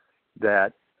later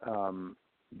that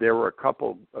there were a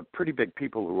couple of pretty big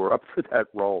people who were up for that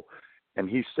role. And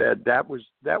he said that was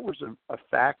a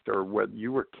factor. Whether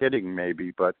you were kidding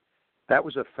maybe, but that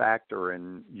was a factor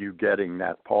in you getting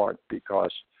that part,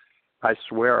 because I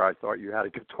swear I thought you had a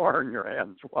guitar in your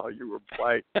hands while you were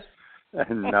playing.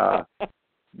 And,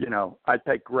 I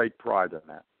take great pride in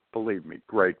that. Believe me,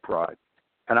 great pride.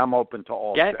 And I'm open to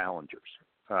all challengers.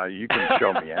 You can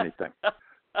show me anything.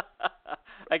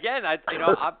 Again,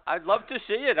 I'd love to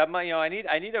see it.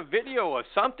 I need a video of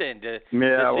something to see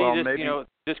this,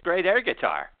 this great air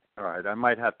guitar. All right, I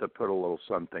might have to put a little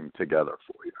something together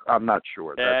for you. I'm not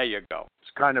sure. There you go. It's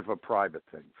kind of a private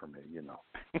thing for me,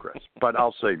 Chris. But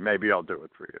I'll see. Maybe I'll do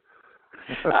it for you.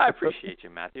 I appreciate you,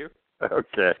 Matthew.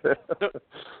 Okay. So,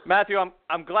 Matthew,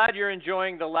 I'm glad you're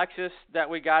enjoying the Lexus that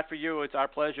we got for you. It's our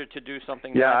pleasure to do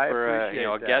something for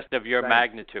a guest of your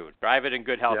magnitude. Drive it in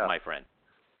good health, my friend.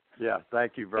 Yeah,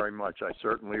 thank you very much. I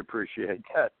certainly appreciate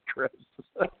that, Chris.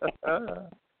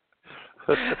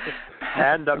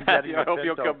 And I'm getting I hope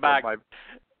you'll come back.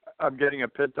 I'm getting a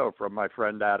Pinto from my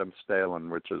friend Adam Stalin,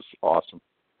 which is awesome.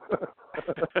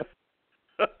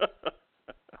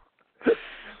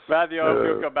 Matthew, I hope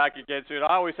you'll come back again soon.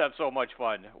 I always have so much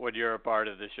fun when you're a part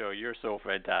of the show. You're so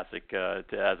fantastic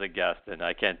as a guest, and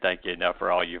I can't thank you enough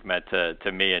for all you've meant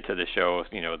to me and to the show.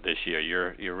 This year,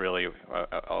 you're really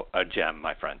a gem,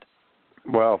 my friend.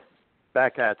 Well,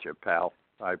 back at you, pal.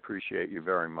 I appreciate you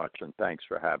very much, and thanks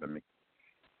for having me.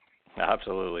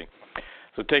 Absolutely.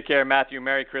 So take care, Matthew.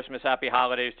 Merry Christmas. Happy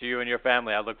holidays to you and your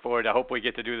family. I hope we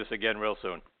get to do this again real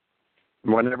soon.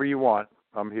 Whenever you want.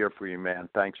 I'm here for you, man.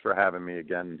 Thanks for having me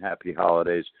again, and happy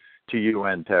holidays to you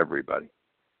and to everybody.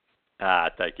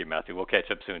 Thank you, Matthew. We'll catch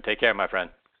up soon. Take care, my friend.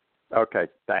 Okay,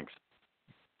 thanks.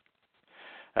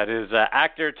 That is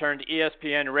actor turned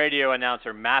ESPN radio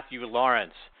announcer Matthew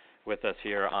Laurance with us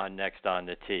here on Next on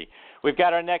the Tee. We've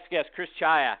got our next guest, Chris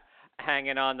Czaja,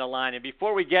 hanging on the line. And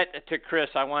before we get to Chris,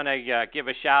 I want to give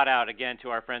a shout-out again to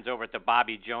our friends over at the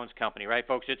Bobby Jones Company, right,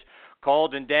 folks? It's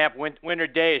cold and damp winter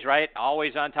days, right?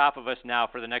 Always on top of us now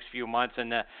for the next few months,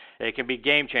 and it can be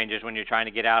game changers when you're trying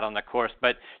to get out on the course.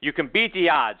 But you can beat the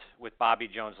odds with Bobby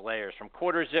Jones layers, from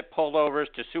quarter zip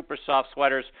pullovers to super soft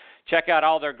sweaters. Check out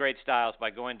all their great styles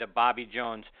by going to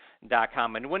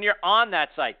BobbyJones.com. And when you're on that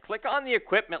site, click on the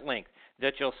equipment link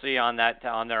that you'll see on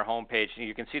their homepage.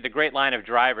 You can see the great line of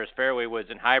drivers, fairway woods,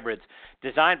 and hybrids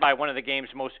designed by one of the game's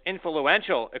most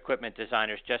influential equipment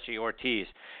designers, Jesse Ortiz.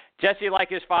 Jesse, like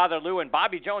his father Lou and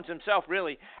Bobby Jones himself,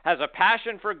 really has a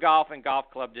passion for golf and golf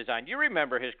club design. You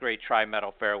remember his great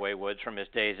tri-metal fairway woods from his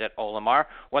days at Olimar.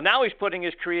 Well, now he's putting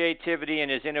his creativity and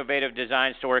his innovative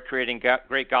designs to work, creating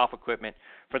great golf equipment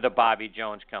for the Bobby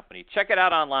Jones Company. Check it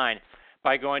out online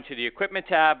by going to the equipment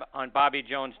tab on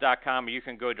BobbyJones.com, or you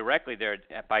can go directly there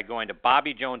by going to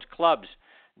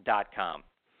BobbyJonesClubs.com.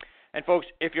 And, folks,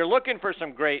 if you're looking for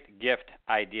some great gift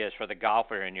ideas for the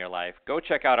golfer in your life, go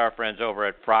check out our friends over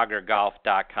at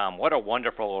FroggerGolf.com. What a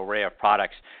wonderful array of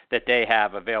products that they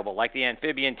have available, like the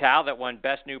amphibian towel that won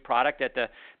Best New Product at the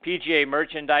PGA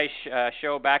Merchandise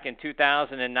Show back in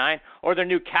 2009, or their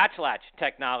new catch latch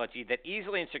technology that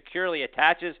easily and securely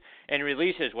attaches and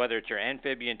releases, whether it's your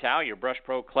amphibian towel, your Brush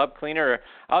Pro club cleaner, or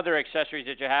other accessories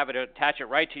that you have to attach it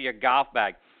right to your golf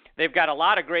bag. They've got a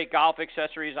lot of great golf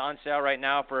accessories on sale right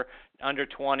now for under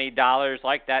 $20,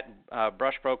 like that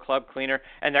Brush Pro Club Cleaner.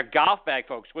 And their golf bag,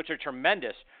 folks, which are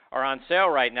tremendous, are on sale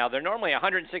right now. They're normally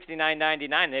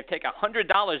 $169.99. They've taken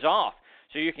 $100 off,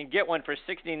 so you can get one for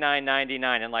 $69.99.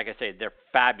 And like I say, they're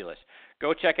fabulous.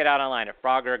 Go check it out online at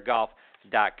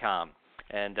FroggerGolf.com.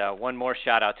 And one more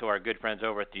shout-out to our good friends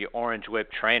over at the Orange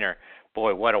Whip Trainer.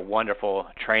 Boy, what a wonderful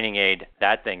training aid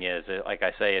that thing is. Like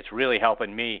I say, it's really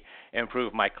helping me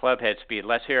improve my club head speed.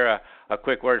 Let's hear a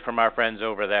quick word from our friends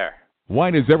over there.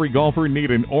 Why does every golfer need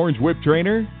an Orange Whip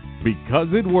Trainer? Because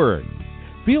it works.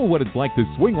 Feel what it's like to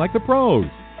swing like the pros.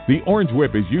 The Orange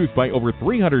Whip is used by over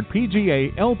 300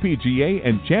 PGA, LPGA,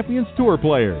 and Champions Tour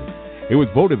players. It was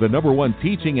voted the #1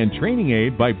 teaching and training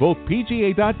aid by both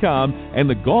PGA.com and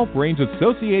the Golf Range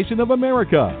Association of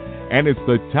America. And it's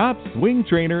the top swing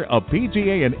trainer of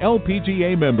PGA and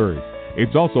LPGA members.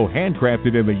 It's also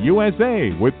handcrafted in the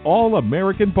USA with all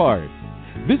American parts.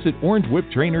 Visit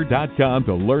orangewhiptrainer.com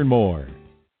to learn more.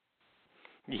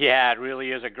 Yeah, it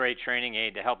really is a great training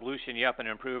aid to help loosen you up and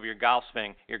improve your golf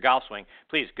swing.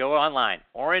 Please go online,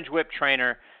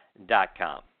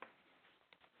 orangewhiptrainer.com.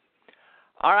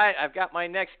 All right, I've got my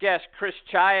next guest, Chris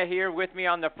Czaja, here with me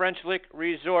on the French Lick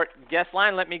Resort guest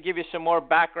line. Let me give you some more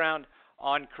background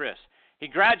on Chris. He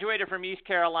graduated from East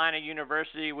Carolina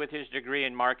University with his degree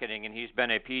in marketing, and he's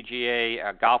been a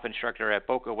PGA golf instructor at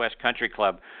Boca West Country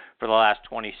Club for the last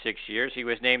 26 years. He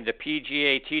was named the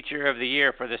PGA Teacher of the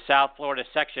Year for the South Florida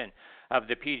section of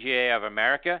the PGA of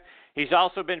America. He's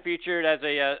also been featured as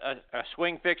a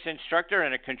swing fix instructor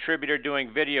and a contributor doing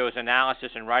videos,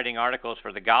 analysis, and writing articles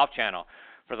for the Golf Channel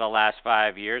for the last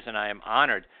 5 years, and I am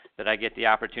honored that I get the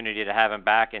opportunity to have him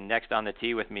back and next on the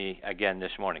tee with me again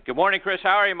this morning. Good morning, Chris.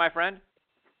 How are you, my friend?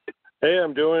 Hey,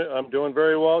 I'm doing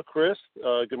very well, Chris.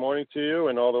 Good morning to you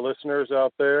and all the listeners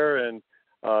out there, and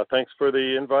thanks for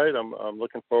the invite. I'm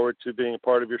looking forward to being a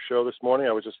part of your show this morning.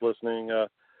 I was just listening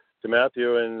to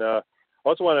Matthew, and I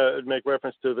also want to make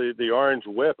reference to the orange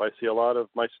whip. I see a lot of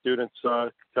my students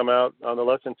come out on the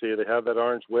lesson tee. They have that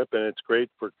orange whip, and it's great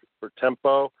for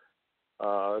tempo.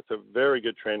 It's a very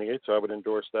good training aid, so I would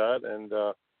endorse that.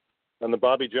 And the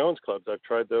Bobby Jones clubs, I've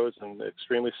tried those, and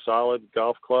extremely solid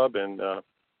golf club. And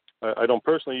I don't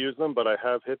personally use them, but I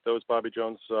have hit those Bobby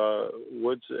Jones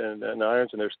woods and irons,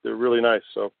 and they're really nice.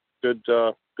 So good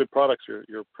products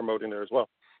you're promoting there as well.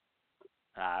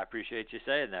 I appreciate you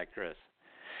saying that, Chris.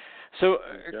 So,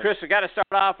 Chris, we got to start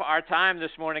off our time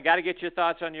this morning. Got to get your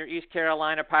thoughts on your East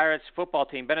Carolina Pirates football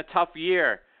team. Been a tough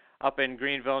year up in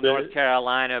Greenville, North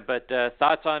Carolina, but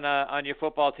thoughts on your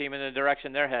football team and the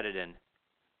direction they're headed in?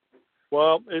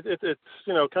 Well, it's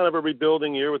kind of a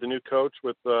rebuilding year with a new coach,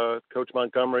 with Coach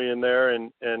Montgomery in there,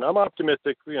 and I'm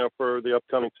optimistic for the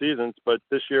upcoming seasons. But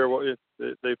this year,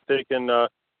 they've taken a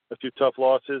few tough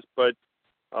losses, but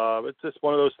it's just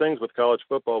one of those things with college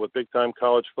football, with big time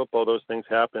college football. Those things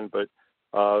happen, but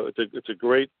it's a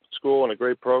great school and a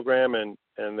great program, and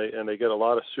they get a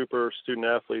lot of super student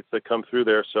athletes that come through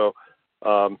there. So,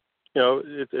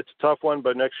 it's a tough one,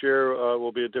 but next year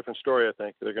will be a different story. I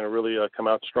think they're going to really come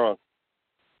out strong.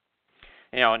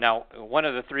 Now one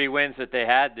of the 3 wins that they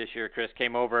had this year, Chris,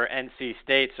 came over NC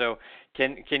State. So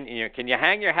can you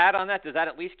hang your hat on that? Does that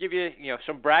at least give you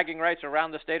some bragging rights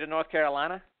around the state of North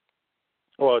Carolina?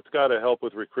 Well, it's got to help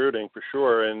with recruiting for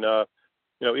sure, and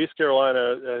East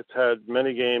Carolina has had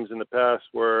many games in the past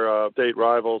where state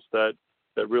rivals that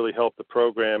really help the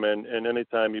program, and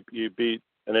anytime you beat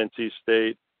an NC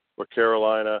State or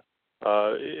Carolina,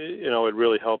 it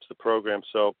really helps the program.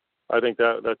 So I think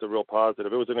that's a real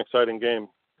positive. It was an exciting game.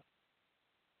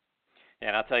 Yeah,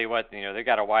 and I'll tell you what, they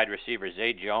got a wide receiver,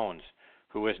 Zay Jones,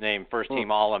 who was named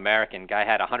first-team All-American. Guy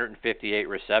had 158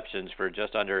 receptions for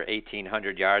just under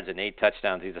 1,800 yards and 8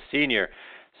 touchdowns. He's a senior.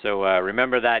 So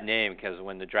remember that name, because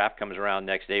when the draft comes around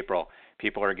next April,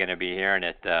 people are going to be hearing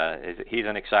it. He's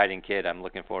an exciting kid. I'm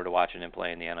looking forward to watching him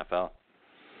play in the NFL.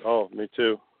 Oh, me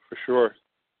too, for sure.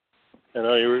 And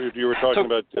you were talking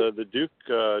about the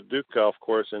Duke golf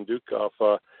course and Duke golf.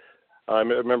 I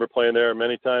remember playing there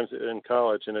many times in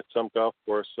college, and it's some golf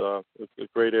course, a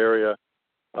great area.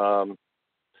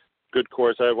 Good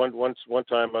course. One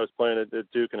time I was playing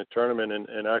at Duke in a tournament,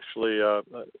 and actually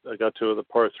I got to the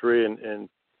par 3 and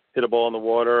hit a ball in the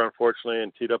water, unfortunately,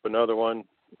 and teed up another one,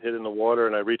 hit in the water,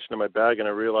 and I reached into my bag and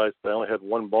I realized I only had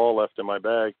one ball left in my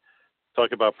bag.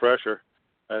 Talk about pressure.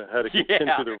 I had to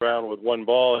continue the round with one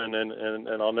ball, and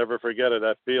I'll never forget it,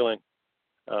 that feeling.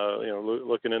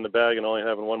 Looking in the bag and only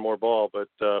having one more ball, but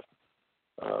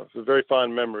very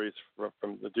fond memories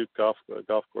from the Duke golf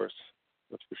course.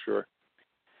 That's for sure.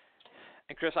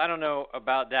 And Chris, I don't know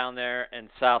about down there in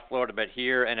South Florida, but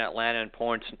here in Atlanta and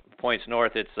points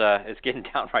north, it's getting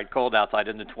downright cold outside,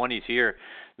 in the 20s here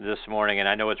this morning, and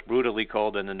I know it's brutally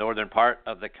cold in the northern part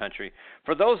of the country.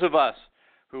 For those of us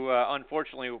who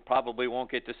unfortunately probably won't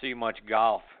get to see much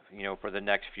golf, for the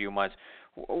next few months,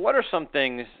 what are some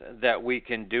things that we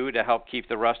can do to help keep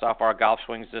the rust off our golf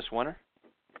swings this winter?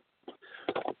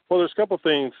 Well, there's a couple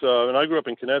things, and I grew up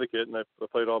in Connecticut, and I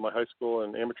played all my high school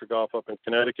and amateur golf up in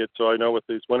Connecticut, so I know what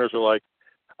these winters are like.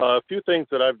 A few things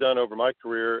that I've done over my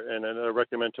career, and I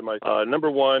recommend to my number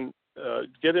one,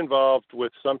 get involved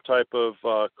with some type of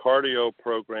cardio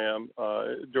program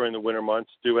during the winter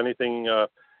months. Do anything,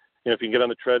 if you can get on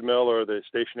the treadmill or the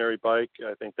stationary bike,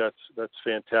 I think that's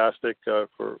fantastic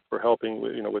for helping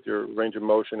with your range of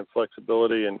motion and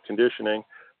flexibility and conditioning.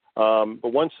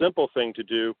 But one simple thing to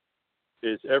do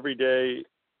is every day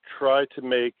try to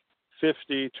make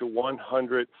 50 to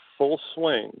 100 full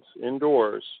swings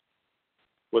indoors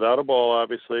without a ball,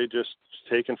 obviously, just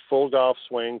taking full golf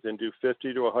swings, and do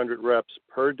 50 to 100 reps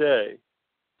per day.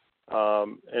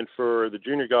 And for the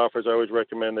junior golfers, I always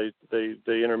recommend they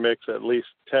intermix at least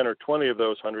 10 or 20 of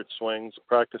those 100 swings,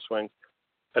 practice swings,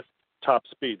 at top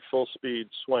speed, full speed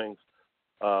swings.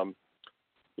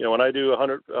 When I do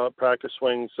 100 practice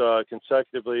swings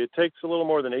consecutively, it takes a little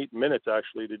more than 8 minutes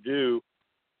actually to do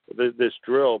this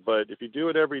drill. But if you do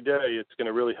it every day, it's going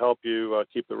to really help you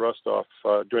keep the rust off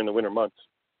during the winter months.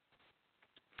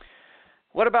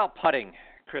 What about putting,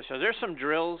 Chris? Are there some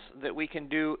drills that we can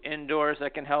do indoors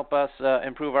that can help us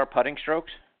improve our putting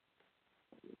strokes?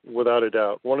 Without a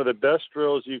doubt. One of the best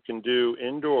drills you can do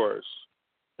indoors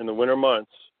in the winter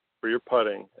months for your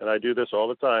putting, and I do this all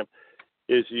the time,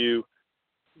 is you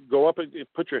go up and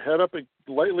put your head up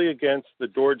lightly against the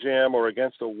door jamb or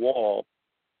against a wall,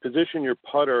 position your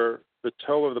putter, the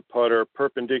toe of the putter,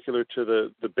 perpendicular to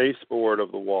the baseboard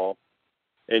of the wall,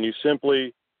 and you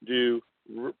simply do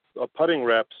putting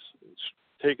reps,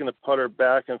 taking the putter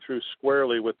back and through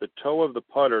squarely with the toe of the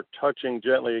putter touching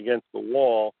gently against the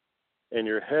wall, and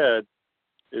your head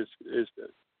is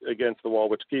against the wall,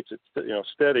 which keeps it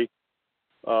steady.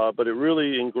 But it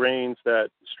really ingrains that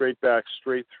straight back,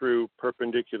 straight through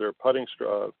perpendicular putting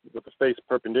with the face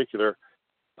perpendicular.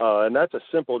 And that's a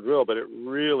simple drill, but it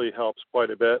really helps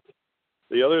quite a bit.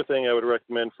 The other thing I would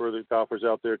recommend for the golfers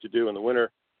out there to do in the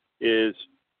winter is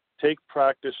take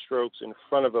practice strokes in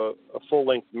front of a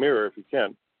full-length mirror if you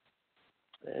can.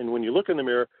 And when you look in the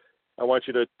mirror, I want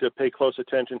you to pay close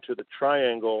attention to the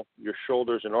triangle your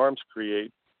shoulders and arms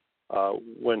create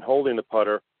when holding the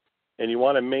putter. And you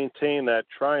want to maintain that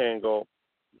triangle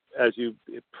as you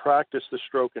practice the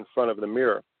stroke in front of the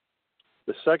mirror.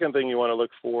 The second thing you want to look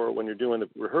for when you're doing the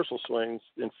rehearsal swings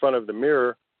in front of the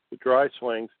mirror, the dry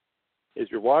swings, is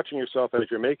you're watching yourself as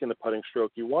you're making the putting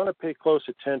stroke. You want to pay close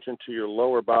attention to your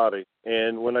lower body.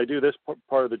 And when I do this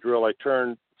part of the drill, I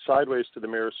turn sideways to the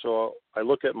mirror so I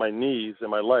look at my knees and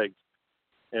my legs.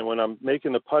 And when I'm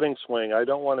making the putting swing, I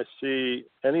don't want to see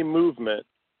any movement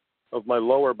of my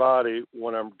lower body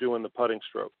when I'm doing the putting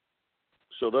stroke.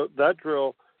 So that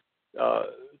drill,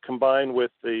 combined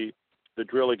with the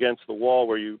drill against the wall,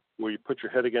 where you put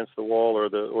your head against the wall or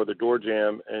the door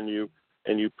jamb, and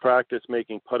you practice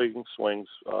making putting swings,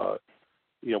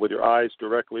 with your eyes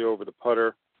directly over the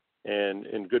putter and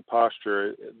in good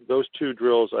posture. Those two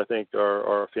drills, I think,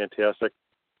 are fantastic.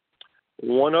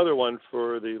 One other one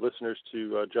for the listeners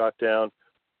to jot down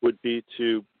would be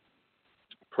to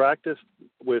practice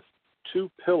with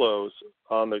two pillows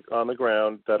on the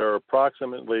ground that are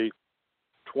approximately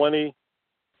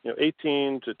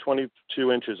 18 to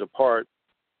 22 inches apart,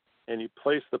 and you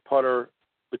place the putter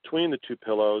between the two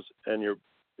pillows, and your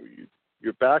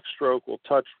backstroke will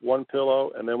touch one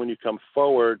pillow, and then when you come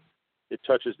forward, it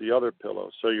touches the other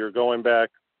pillow. So you're going back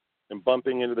and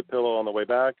bumping into the pillow on the way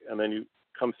back, and then you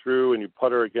come through and you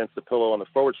putter against the pillow on the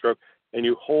forward stroke, and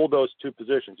you hold those two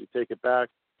positions. You take it back,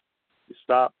 You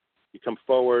stop, you come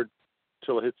forward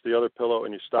till it hits the other pillow,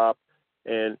 and you stop.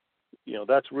 And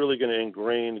that's really going to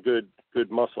ingrain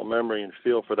good muscle memory and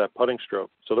feel for that putting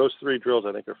stroke. So those 3 drills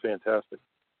I think are fantastic.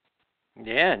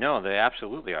 Yeah, no, they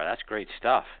absolutely are. That's great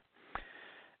stuff.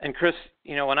 And Chris,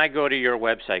 when I go to your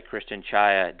website,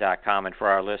 ChristianCzaja.com, and for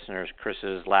our listeners,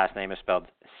 Chris's last name is spelled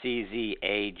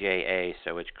C-Z-A-J-A,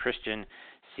 so it's Christian,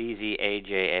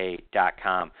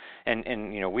 CZAJA.com.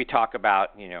 And we've talked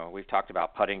about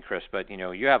putting, Chris, but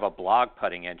you have a blog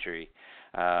putting entry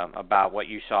about what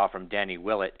you saw from Danny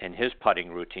Willett and his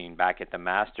putting routine back at the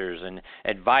Masters, and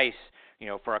advice,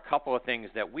 for a couple of things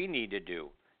that we need to do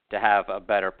to have a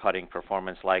better putting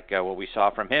performance, like what we saw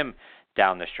from him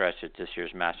down the stretch at this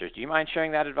year's Masters. Do you mind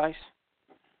sharing that advice?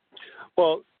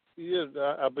 Well, yeah,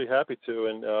 I'll be happy to.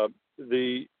 And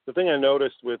the thing I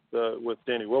noticed with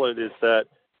Danny Willett is that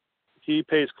he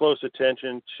pays close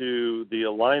attention to the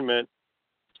alignment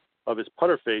of his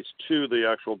putter face to the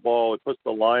actual ball. He puts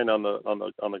the line on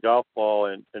the golf ball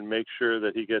and makes sure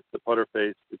that he gets the putter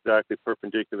face exactly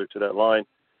perpendicular to that line.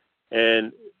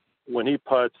 And when he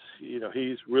putts,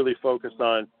 he's really focused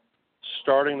on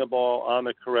starting the ball on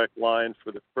the correct line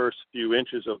for the first few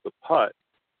inches of the putt.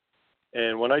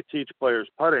 And when I teach players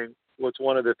putting, what's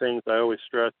one of the things I always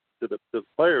stress to the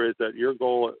player is that your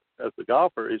goal as the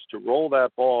golfer is to roll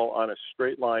that ball on a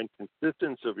straight line.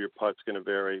 Consistency of your putt's going to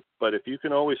vary, but if you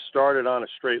can always start it on a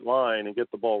straight line and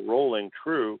get the ball rolling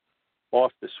true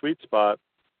off the sweet spot,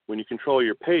 when you control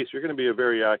your pace, you're going to be a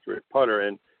very accurate putter.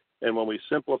 And when we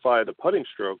simplify the putting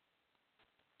stroke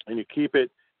and you keep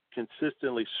it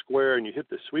consistently square and you hit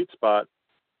the sweet spot,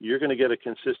 you're going to get a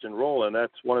consistent roll. And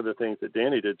that's one of the things that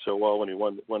Danny did so well when he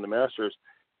won the Masters,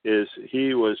 is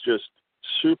he was just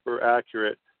super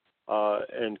accurate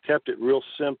and kept it real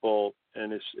simple,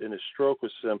 and his stroke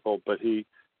was simple, but he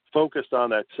focused on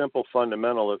that simple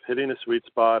fundamental of hitting the sweet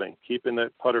spot and keeping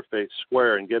that putter face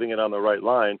square and getting it on the right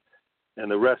line, and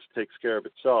the rest takes care of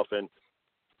itself. And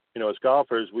as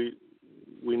golfers, we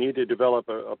need to develop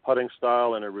a putting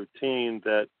style and a routine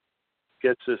that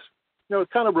gets us,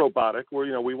 it's kind of robotic,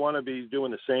 where we want to be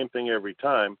doing the same thing every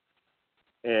time.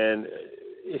 And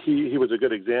he was a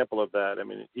good example of that. I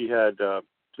mean, he had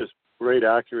just great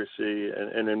accuracy,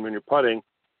 and then when you're putting,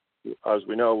 as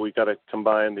we know, we got to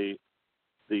combine the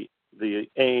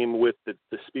aim with the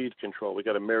speed control. We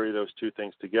got to marry those two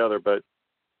things together. But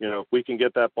if we can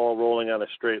get that ball rolling on a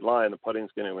straight line, the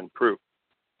putting's going to improve.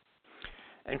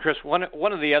 And Chris, one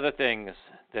of the other things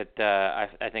that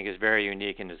I think is very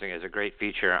unique and is a great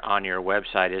feature on your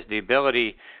website is the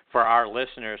ability for our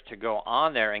listeners to go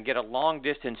on there and get a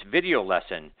long-distance video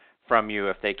lesson from you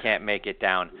if they can't make it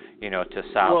down, to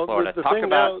South Florida. Talk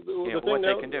about what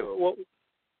they can do.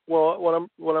 Well,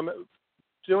 what I'm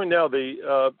doing now,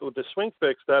 with the Swing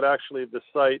Fix, that actually the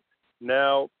site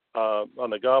now on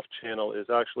the Golf Channel is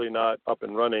actually not up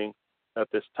and running at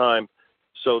this time.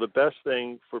 So the best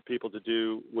thing for people to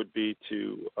do would be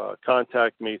to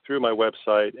contact me through my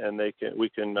website, and we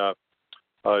can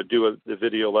do the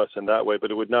video lesson that way.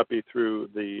 But it would not be through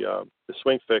the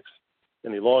Swing Fix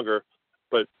any longer.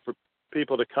 But for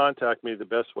people to contact me, the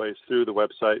best way is through the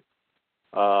website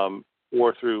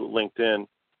or through LinkedIn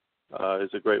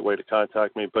is a great way to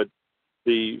contact me. But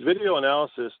the video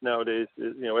analysis nowadays,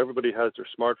 everybody has their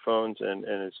smartphones and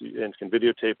can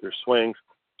videotape their swings.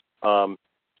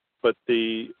 But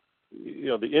the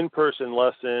in-person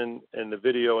lesson and the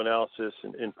video analysis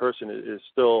in person is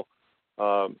still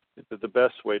the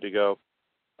best way to go.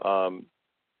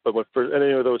 But for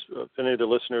any of the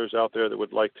listeners out there that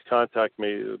would like to contact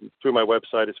me through my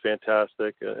website is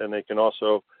fantastic, and they can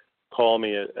also call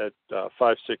me at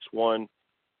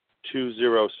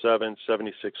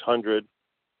 561-207-7600.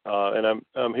 And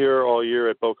I'm here all year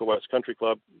at Boca West Country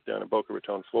Club down in Boca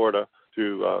Raton, Florida,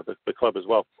 through the club as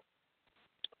well.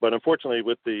 But unfortunately,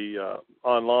 with the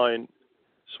online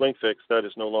Swing Fix, that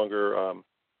is no longer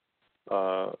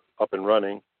up and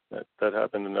running. That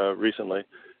happened recently.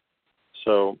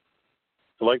 So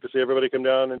I'd like to see everybody come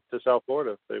down to South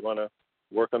Florida if they want to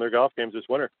work on their golf games this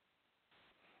winter.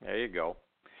 There you go.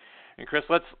 And Chris,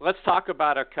 let's talk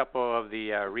about a couple of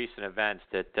the recent events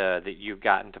that you've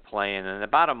gotten to play in. And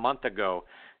about a month ago,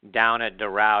 down at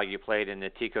Doral, you played in the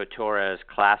Tico Torres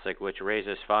Classic, which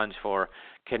raises funds for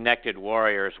Connected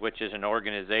Warriors, which is an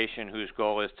organization whose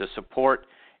goal is to support,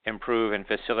 improve, and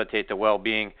facilitate the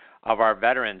well-being of our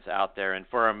veterans out there. And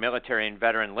for our military and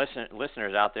veteran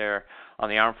listeners out there on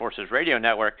the Armed Forces Radio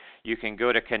Network, you can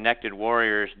go to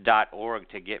connectedwarriors.org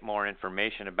to get more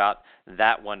information about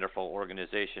that wonderful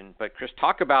organization. But Chris,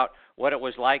 talk about what it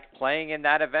was like playing in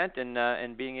that event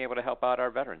and being able to help out our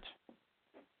veterans.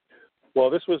 Well,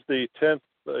 this was the 10th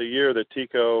a year that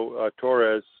Tico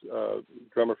Torres,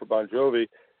 drummer for Bon Jovi,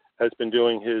 has been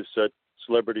doing his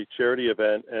celebrity charity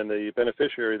event, and the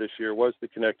beneficiary this year was the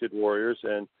Connected Warriors,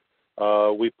 and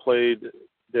we played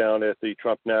down at the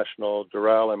Trump National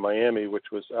Doral in Miami,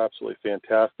 which was absolutely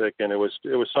fantastic, and it was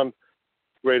some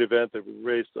great event that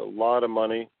raised a lot of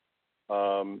money.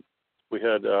 We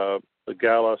had a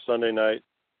gala Sunday night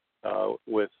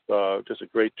with just a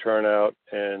great turnout,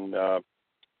 and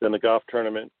then the golf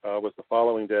tournament was the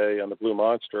following day on the Blue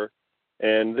Monster.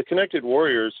 And the Connected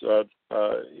Warriors,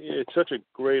 it's such a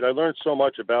great. I learned so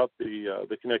much about the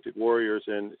Connected Warriors,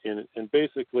 and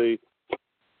basically,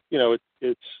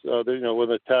 it's one of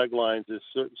the taglines is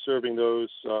serving those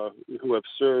who have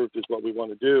served is what we want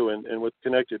to do. And with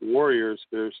Connected Warriors,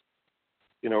 there's,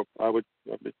 I would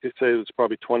say there's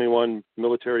probably 21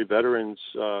 military veterans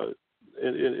around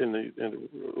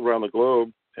the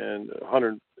globe, and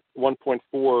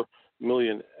 1.4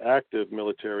 million active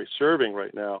military serving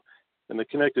right now. And the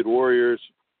Connected Warriors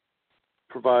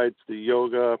provides the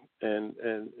yoga, and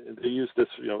they use this,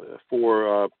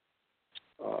 for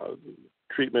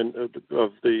treatment of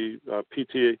the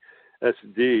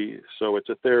PTSD. So it's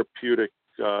a therapeutic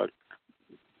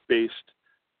based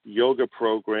yoga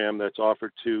program that's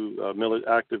offered to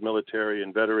active military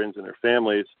and veterans and their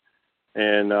families,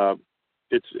 and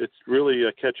it's really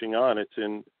catching on. It's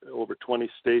in over 20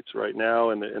 states right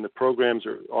now, and the programs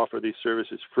offer these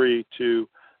services free to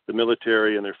the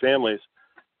military and their families.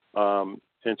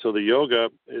 And so the yoga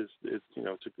is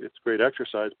it's great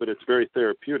exercise, but it's very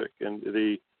therapeutic. And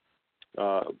the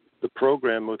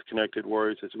program with Connected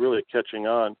Warriors is really catching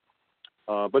on.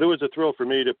 But it was a thrill for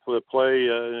me to play.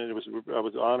 And I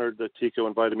was honored that Tico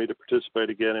invited me to participate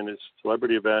again in his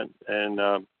celebrity event.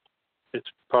 And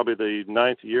it's probably the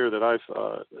 9th year that I've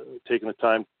taken the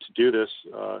time to do this,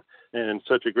 and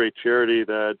such a great charity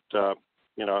that I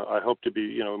hope to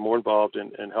be more involved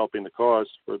in helping the cause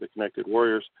for the Connected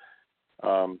Warriors.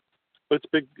 But it's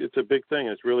big. It's a big thing.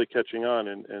 It's really catching on,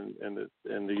 and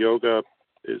the yoga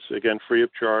is again free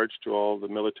of charge to all the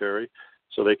military,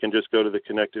 so they can just go to the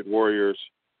Connected Warriors,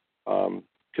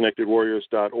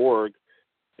 connectedwarriors.org,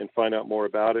 and find out more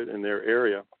about it in their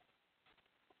area.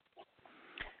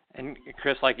 And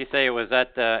Chris, like you say, it was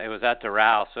at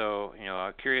Doral. So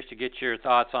I'm curious to get your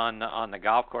thoughts on the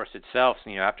golf course itself.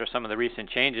 After some of the recent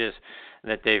changes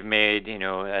that they've made,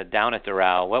 down at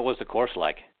Doral, what was the course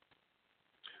like?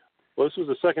 Well, this was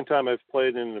the second time I've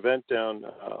played in an event down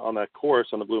on that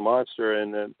course on the Blue Monster,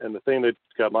 and the thing that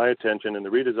got my attention in the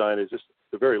redesign is just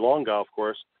a very long golf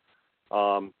course.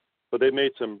 But they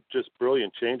made some just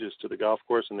brilliant changes to the golf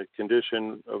course, and the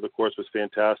condition of the course was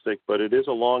fantastic. But it is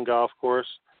a long golf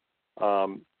course.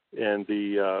 And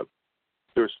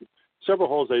there's several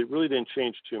holes they really didn't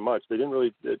change too much. They didn't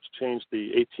really change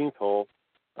the 18th hole,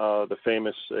 the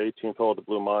famous 18th hole of the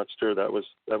Blue Monster. That was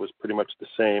pretty much the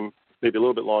same, maybe a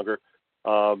little bit longer.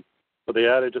 But they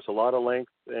added just a lot of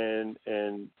length and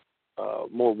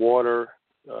more water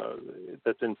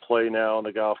that's in play now on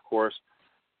the golf course.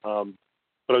 But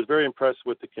I was very impressed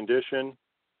with the condition,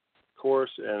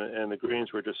 course, and the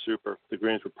greens were just super. The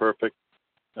greens were perfect.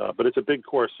 But it's a big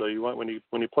course, so you want when you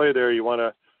play there, you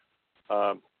want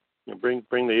to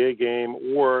bring the A game,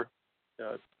 or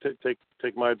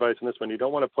take my advice on this one. You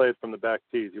don't want to play it from the back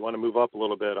tees. You want to move up a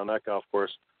little bit on that golf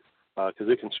course because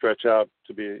it can stretch out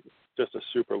to be just a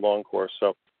super long course.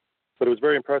 So, but it was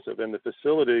very impressive, and the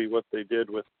facility, what they did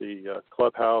with the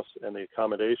clubhouse and the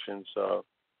accommodations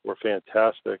were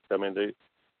fantastic. I mean,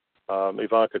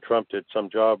 Ivanka Trump did some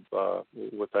job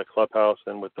with that clubhouse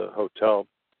and with the hotel.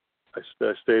 I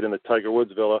stayed in the Tiger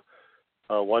Woods Villa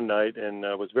one night, and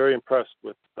was very impressed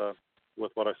with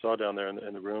what I saw down there,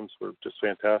 and the rooms were just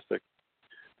fantastic.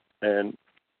 And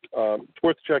it's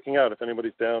worth checking out if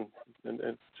anybody's down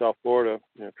in South Florida.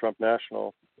 Trump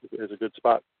National is a good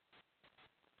spot.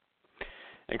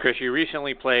 And Chris, you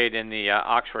recently played in the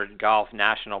Oxford Golf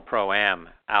National Pro-Am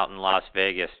out in Las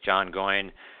Vegas. John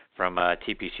Goyne from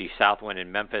TPC Southwind in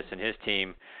Memphis and his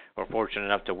team were fortunate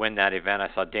enough to win that event. I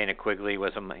saw Dana Quigley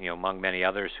was among many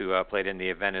others who played in the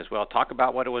event as well. Talk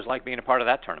about what it was like being a part of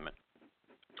that tournament.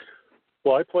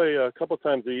 Well, I play a couple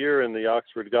times a year in the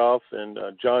Oxford Golf, and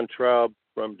John Traub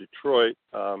from Detroit,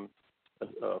 a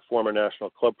former National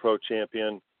Club Pro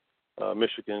champion,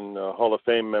 Michigan Hall of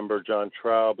Fame member John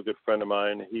Traub, a good friend of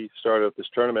mine. He started this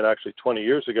tournament actually 20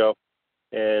 years ago,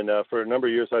 and for a number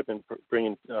of years I've been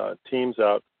bringing teams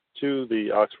out to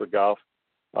the Oxford Golf.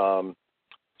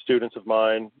 Students of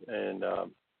mine, and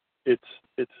it's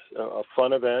a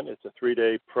fun event. It's a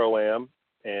 3-day pro-am,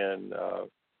 and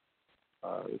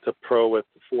it's a pro with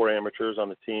 4 amateurs on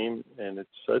the team, and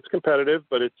it's competitive,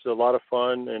 but it's a lot of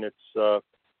fun, and it's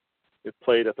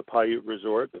played at the Paiute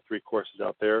Resort, the 3 courses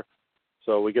out there.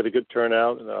 So we get a good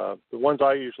turnout. The ones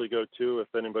I usually go to,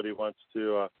 if anybody wants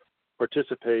to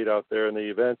participate out there in the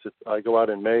events, I go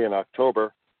out in May and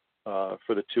October for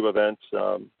the 2 events.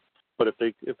 But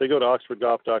if they go to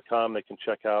oxfordgolf.com, they can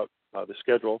check out the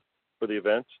schedule for the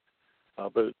events.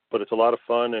 But it's a lot of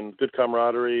fun and good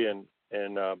camaraderie and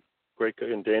great.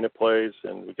 And Dana plays,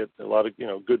 and we get a lot of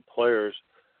good players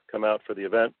come out for the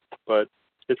event. But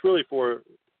it's really for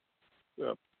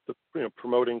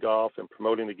promoting golf and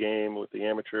promoting the game with the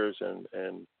amateurs, and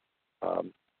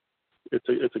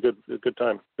it's a good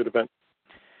time, good event.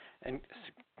 And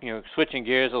switching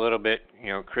gears a little bit,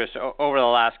 Chris, over the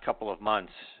last couple of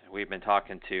months, we've been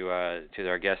talking to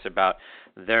our guests about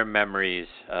their memories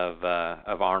of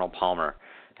Arnold Palmer,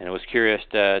 and I was curious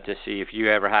to see if you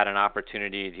ever had an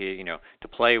opportunity to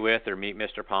play with or meet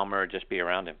Mr. Palmer or just be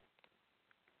around him.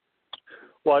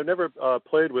 Well, I've never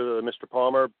played with Mr.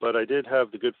 Palmer, but I did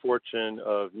have the good fortune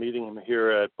of meeting him here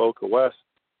at Boca West,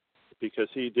 because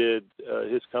he did,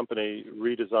 his company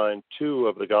redesigned 2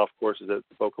 of the golf courses at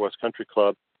the Boca West Country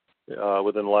Club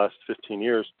within the last 15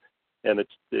 years. And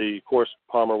it's the course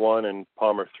Palmer 1 and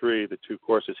Palmer 3, the 2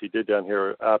 courses he did down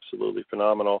here, are absolutely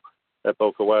phenomenal at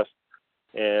Boca West.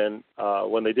 And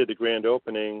when they did the grand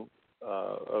opening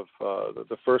of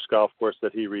the first golf course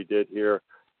that he redid here,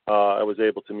 I was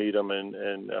able to meet him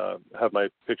and have my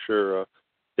picture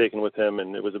taken with him,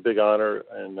 and it was a big honor.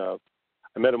 And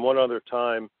I met him one other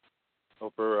time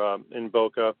over in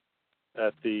Boca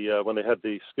at the when they had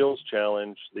the Skills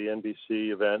Challenge, the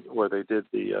NBC event where they did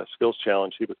the Skills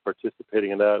Challenge. He was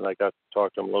participating in that, and I got to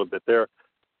talk to him a little bit there.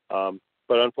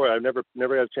 But unfortunately, I've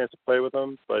never had a chance to play with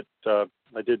him, but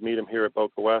I did meet him here at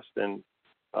Boca West, and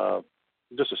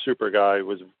just a super guy. He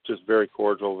was just very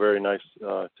cordial, very nice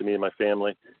to me and my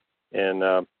family,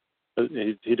 and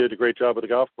he did a great job with the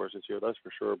golf course this year, that's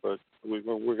for sure. But we're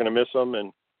going to miss him,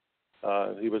 and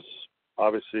he was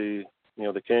obviously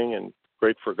the king and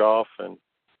great for golf,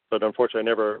 but unfortunately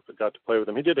I never got to play with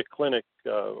him. He did a clinic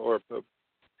or kind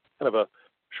of a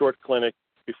short clinic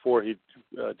before he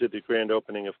did the grand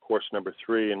opening of course number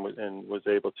 3, and was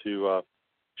able to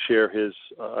share his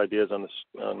ideas on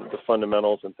the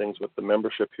fundamentals and things with the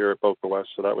membership here at Boca West.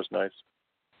 So that was nice.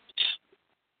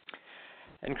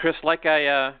 And Chris, like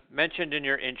I mentioned in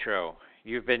your intro,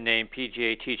 you've been named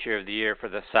PGA Teacher of the Year for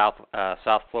the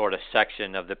South Florida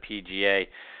section of the PGA.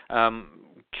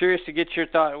 Curious to get your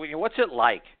thought. What's it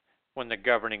like when the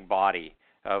governing body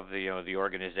of the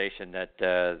organization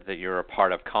that you're a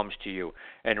part of comes to you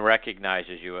and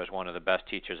recognizes you as one of the best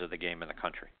teachers of the game in the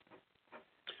country?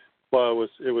 Well,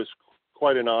 it was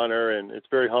quite an honor, and it's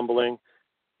very humbling.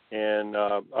 And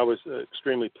I was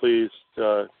extremely pleased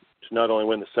to not only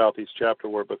win the Southeast Chapter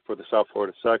Award, but for the South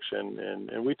Florida section.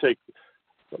 And we take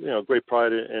great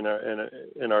pride in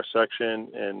our section,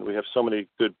 and we have so many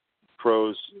good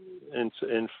pros in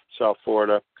South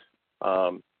Florida.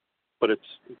 But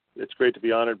it's great to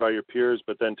be honored by your peers,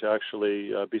 but then to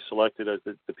actually be selected as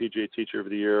the PGA Teacher of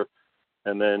the Year,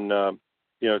 and then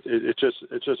it's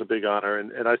just a big honor.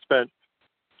 And I spent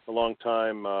a long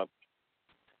time. I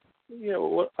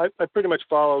pretty much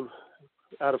followed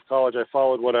out of college. I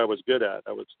followed what I was good at.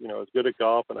 I was good at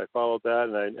golf, and I followed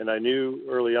that. And I knew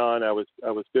early on I was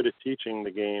good at teaching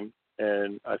the game,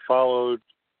 and I followed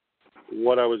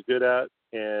what I was good at.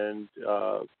 And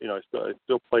I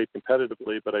still played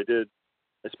competitively, but I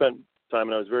spent time,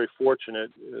 and I was very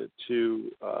fortunate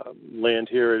to land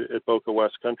here at Boca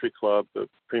West Country Club, the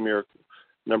premier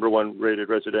 #1 rated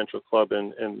residential club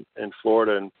in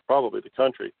Florida and probably the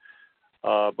country.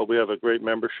 But we have a great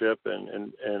membership,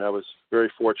 and I was very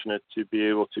fortunate to be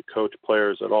able to coach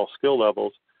players at all skill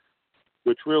levels,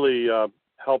 which really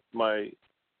helped my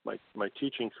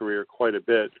teaching career quite a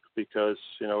bit, because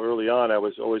early on I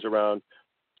was always around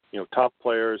top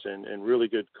players and really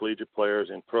good collegiate players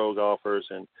and pro golfers,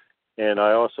 and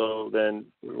I also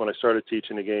then, when I started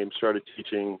teaching the game, started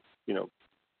teaching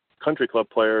country club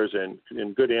players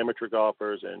and good amateur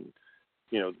golfers, and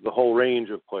the whole range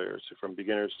of players from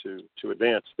beginners to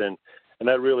advanced, and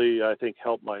that really, I think,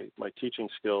 helped my teaching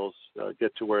skills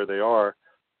get to where they are.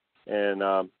 And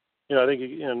I think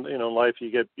in life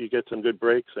you get some good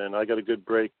breaks, and I got a good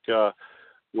break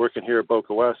working here at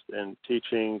Boca West and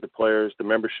teaching the players, the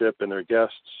membership, and their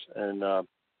guests, and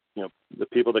the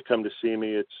people that come to see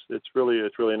me. It's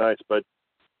really nice. But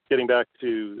getting back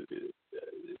to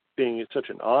being such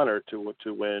an honor to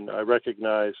win, I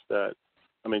recognize that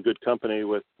I'm in good company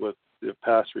with the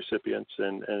past recipients,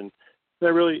 and I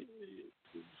really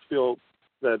feel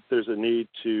that there's a need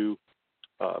to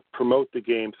promote the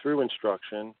game through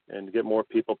instruction and get more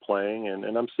people playing.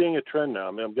 And I'm seeing a trend now.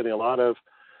 I mean, I'm getting a lot of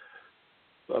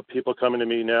people coming to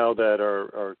me now that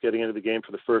are getting into the game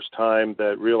for the first time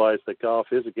that realize that golf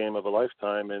is a game of a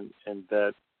lifetime, and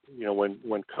that, you know,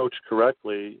 when coached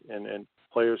correctly and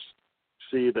players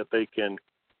see that they can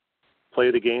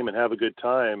play the game and have a good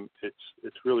time,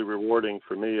 it's really rewarding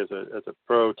for me as a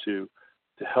pro to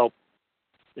help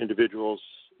individuals,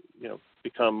 you know,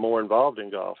 become more involved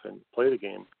in golf and play the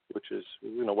game, which is,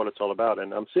 you know, what it's all about.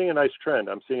 And I'm seeing a nice trend.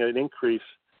 I'm seeing an increase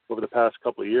over the past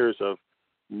couple of years of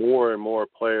more and more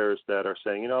players that are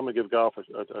saying, you know, I'm going to give golf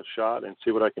a shot and see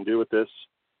what I can do with this.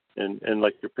 And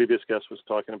like your previous guest was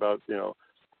talking about, you know,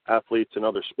 athletes in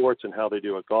other sports and how they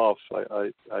do at golf.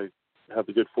 I have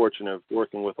the good fortune of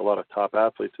working with a lot of top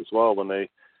athletes as well when they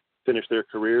finish their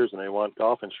careers and they want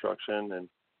golf instruction. And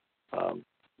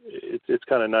it's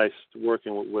kind of nice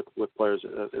working with players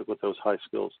with those high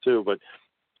skills too. But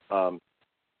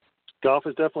golf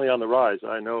is definitely on the rise.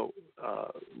 I know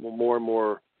more and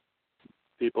more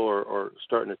people are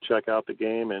starting to check out the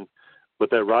game, and with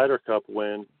that Ryder Cup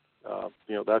win,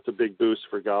 you know, that's a big boost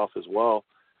for golf as well.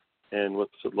 And with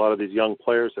a lot of these young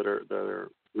players that are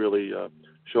really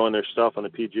showing their stuff on the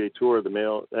PGA Tour, the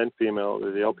male and female, the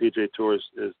LPGA Tour is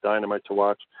dynamite to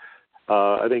watch.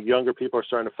 I think younger people are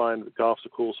starting to find that golf's a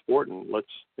cool sport, and let's,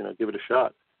 you know, give it a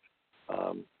shot.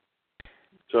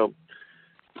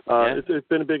 It's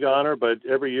been a big honor, but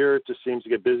every year it just seems to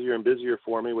get busier and busier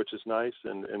for me, which is nice.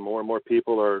 And more and more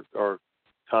people are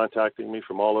contacting me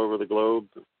from all over the globe,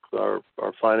 are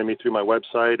finding me through my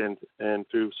website and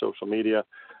through social media.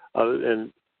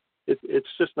 And it's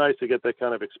just nice to get that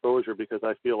kind of exposure, because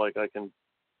I feel like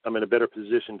I'm in a better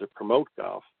position to promote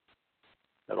golf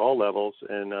at all levels.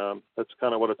 And that's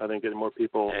kind of what I think, getting more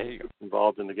people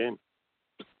involved in the game.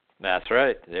 That's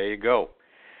right. There you go.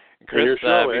 Chris, your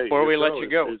show, before we let you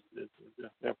go.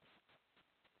 Yeah.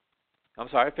 I'm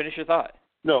sorry, finish your thought.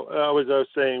 No, I was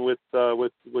saying with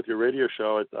your radio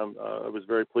show, I was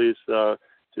very pleased to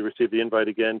receive the invite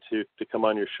again to come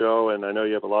on your show, and I know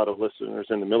you have a lot of listeners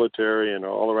in the military and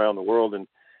all around the world, and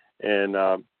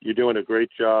you're doing a great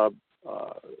job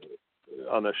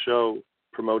on the show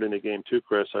promoting the game too,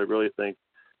 Chris. I really think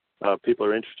people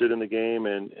are interested in the game,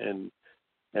 and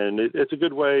it's a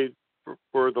good way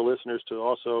for the listeners to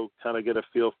also kind of get a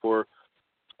feel for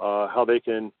how they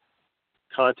can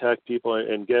contact people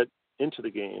and get into the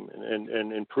game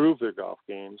and improve their golf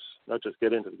games. Not just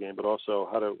get into the game, but also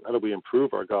how do we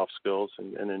improve our golf skills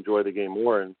and enjoy the game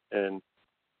more. And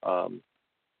in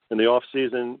the off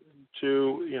season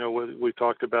too, you know, we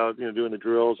talked about, you know, doing the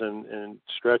drills and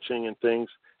stretching and things.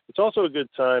 It's also a good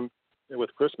time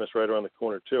with Christmas right around the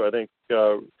corner too. I think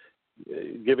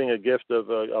giving a gift of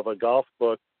a golf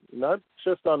book, not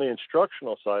just on the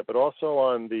instructional side, but also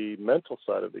on the mental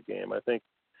side of the game. I think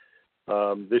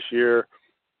this year,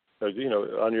 you know,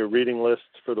 on your reading list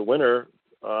for the winter,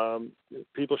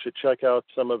 people should check out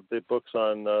some of the books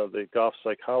on the golf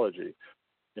psychology.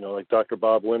 You know, like Dr.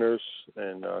 Bob Winters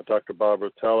and Dr. Bob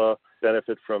Rotella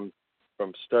benefit from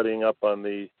studying up on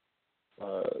the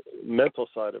mental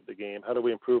side of the game. How do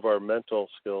we improve our mental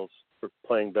skills for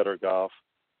playing better golf?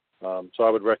 So I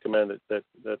would recommend that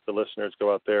the listeners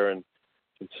go out there and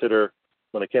consider,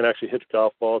 when they can't actually hit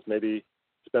golf balls, maybe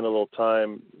spend a little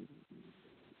time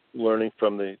learning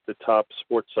from the top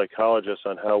sports psychologists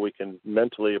on how we can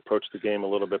mentally approach the game a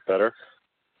little bit better.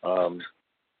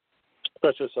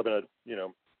 That's just something that, you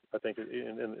know, I think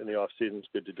in the off season is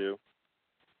good to do.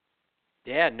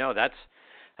 Yeah, no, that's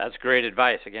great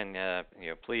advice. Again, you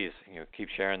know, please, you know, keep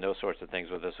sharing those sorts of things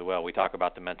with us as well. We talk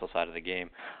about the mental side of the game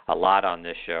a lot on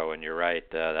this show, and you're right.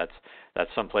 That's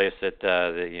some place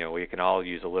that you know, we can all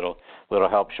use a little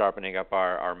help sharpening up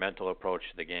our mental approach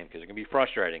to the game, because it can be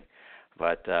frustrating.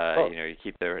 But you know, you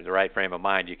keep the right frame of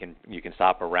mind, you can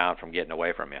stop a round from getting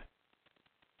away from you.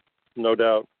 No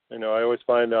doubt. You know, I always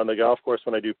find on the golf course,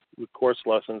 when I do course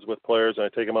lessons with players and I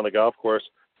take them on the golf course,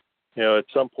 you know, at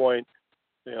some point,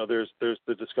 you know, there's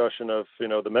the discussion of, you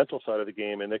know, the mental side of the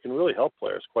game, and it can really help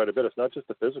players quite a bit. It's not just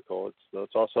the physical.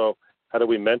 It's also how do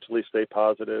we mentally stay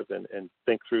positive and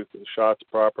think through the shots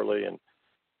properly, and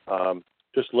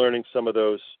just learning some of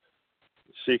those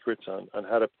secrets on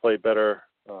how to play better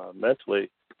mentally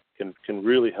can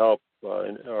really help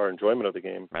in our enjoyment of the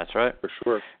game. That's right. For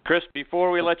sure. Chris, before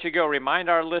we let you go, remind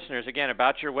our listeners again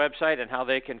about your website and how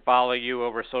they can follow you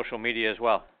over social media as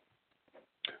well.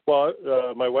 Well,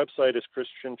 my website is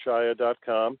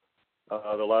chrisczaja.com.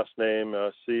 The last name,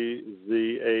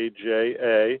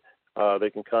 Czaja. They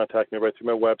can contact me right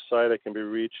through my website. I can be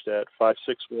reached at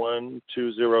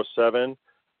 561-207-7600.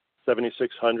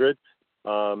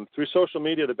 Through social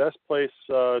media, the best place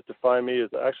to find me is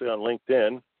actually on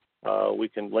LinkedIn. We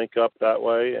can link up that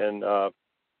way, and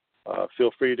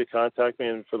feel free to contact me.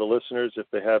 And for the listeners, if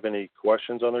they have any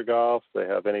questions on their golf, if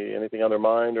they have anything on their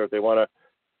mind, or if they want to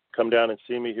come down and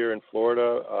see me here in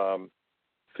Florida,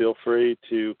 feel free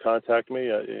to contact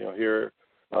me. Here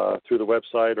through the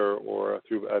website or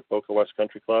through at Boca West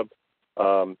Country Club.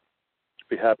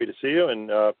 Be happy to see you.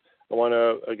 And I want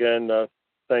to again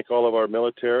thank all of our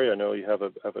military. I know you have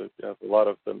a lot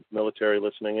of the military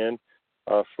listening in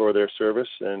for their service,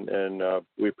 and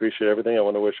we appreciate everything. I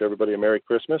want to wish everybody a Merry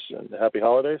Christmas and Happy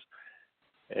Holidays.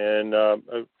 And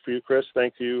for you, Chris,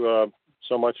 thank you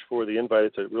so much for the invite.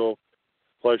 It's a real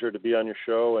pleasure to be on your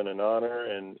show and an honor,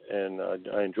 and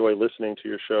I enjoy listening to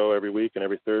your show every week and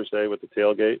every Thursday with the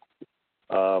tailgate.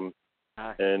 I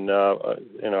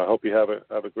hope you have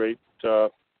a great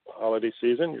holiday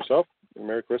season yourself.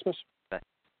 Merry Christmas.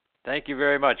 Thank you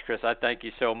very much, Chris. I thank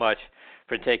you so much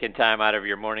for taking time out of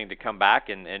your morning to come back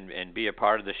and be a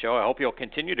part of the show. I hope you'll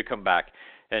continue to come back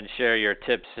and share your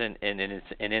tips and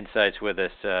insights with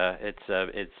us.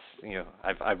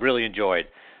 I've really enjoyed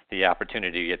the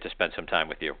opportunity to get to spend some time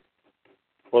with you.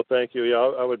 Well, thank you.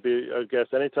 Yeah, I guess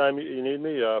anytime you need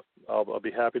me, I'll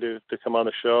be happy to come on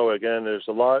the show. Again, there's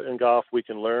a lot in golf we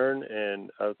can learn, and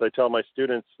as I tell my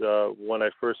students when I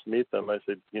first meet them, I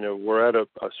said, we're at a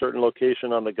certain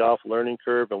location on the golf learning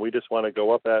curve, and we just want to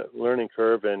go up that learning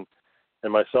curve, and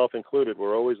myself included.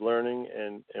 We're always learning,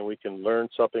 and we can learn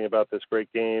something about this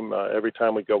great game every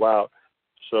time we go out.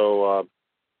 So,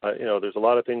 there's a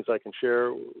lot of things I can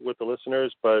share with the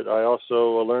listeners, but I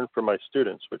also learn from my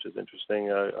students, which is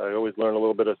interesting. I always learn a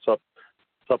little bit of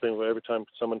something every time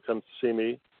someone comes to see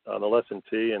me on the lesson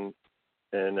tee, and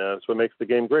that's what makes the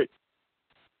game great.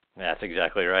 That's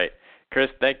exactly right. Chris,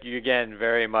 thank you again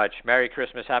very much. Merry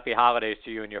Christmas, Happy Holidays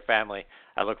to you and your family.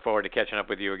 I look forward to catching up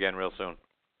with you again real soon.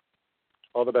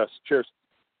 All the best. Cheers.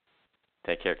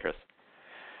 Take care, Chris.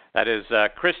 That is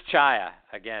Chris Czaja.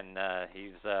 Again,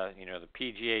 he's the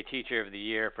PGA Teacher of the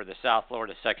Year for the South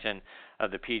Florida section of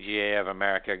the PGA of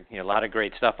America. A lot of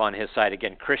great stuff on his site.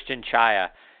 Again, Christian Czaja,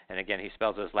 and again, he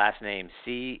spells his last name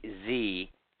Czaja.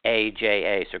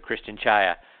 So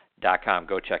ChristianCzaja.com.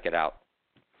 Go check it out.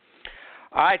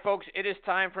 All right, folks, it is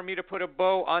time for me to put a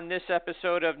bow on this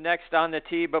episode of Next on the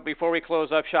Tee. But before we close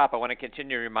up shop, I want to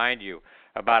continue to remind you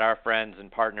about our friends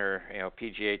and partner,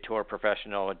 PGA Tour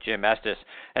professional Jim Estes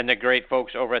and the great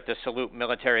folks over at the Salute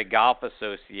Military Golf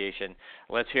Association.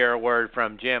 Let's hear a word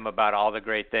from Jim about all the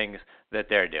great things that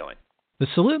they're doing. The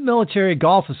Salute Military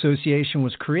Golf Association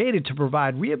was created to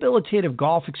provide rehabilitative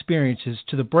golf experiences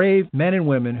to the brave men and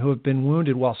women who have been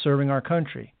wounded while serving our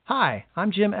country. Hi,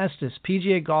 I'm Jim Estes,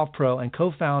 PGA Golf Pro and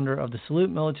co-founder of the Salute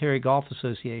Military Golf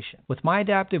Association. With my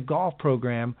adaptive golf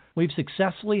program, we've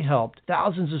successfully helped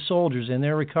thousands of soldiers in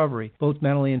their recovery, both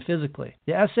mentally and physically.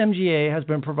 The SMGA has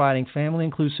been providing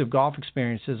family-inclusive golf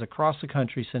experiences across the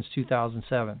country since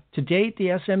 2007. To date,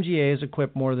 the SMGA has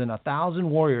equipped more than 1,000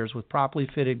 warriors with properly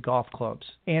fitted golf clubs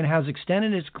and has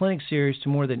extended its clinic series to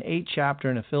more than 8 chapter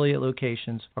and affiliate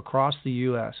locations across the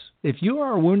U.S. If you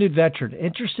are a wounded veteran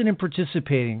interested in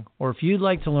participating, or if you'd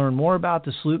like to learn more about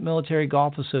the Salute Military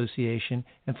Golf Association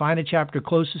and find a chapter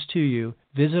closest to you,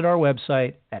 visit our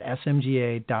website at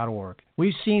smga.org.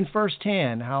 We've seen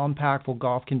firsthand how impactful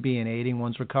golf can be in aiding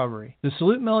one's recovery. The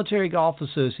Salute Military Golf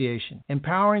Association,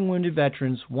 empowering wounded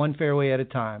veterans one fairway at a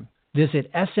time.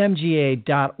 Visit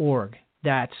smga.org.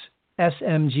 That's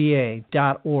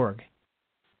smga.org.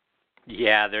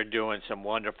 Yeah, they're doing some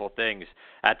wonderful things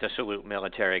at the Salute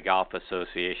Military Golf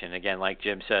Association. Again, like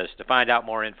Jim says, to find out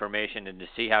more information and to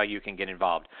see how you can get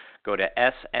involved, go to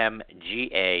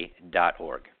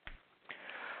smga.org.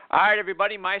 All right,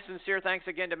 everybody, my sincere thanks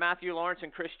again to Matthew Laurance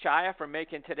and Chris Czaja for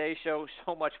making today's show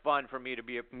so much fun for me to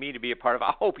be a part of.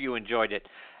 I hope you enjoyed it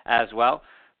as well.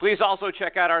 Please also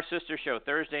check out our sister show,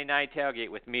 Thursday Night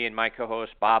Tailgate, with me and my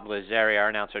co-host Bob Lazzari, our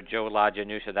announcer Joe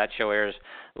LaGianusa. That show airs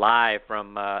live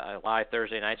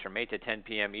Thursday nights from 8 to 10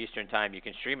 p.m. Eastern Time. You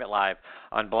can stream it live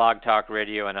on Blog Talk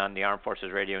Radio and on the Armed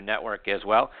Forces Radio Network as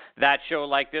well. That show,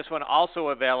 like this one, also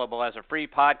available as a free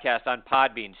podcast on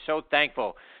Podbean. So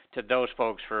thankful to those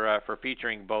folks for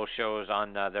featuring both shows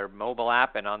on their mobile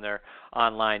app and on their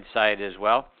online site as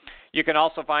well. You can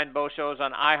also find both shows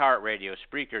on iHeartRadio,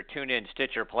 Spreaker, TuneIn,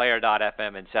 Stitcher,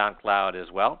 Player.fm, and SoundCloud as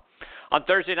well. On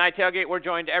Thursday Night Tailgate, we're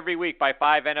joined every week by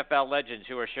 5 NFL legends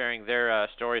who are sharing their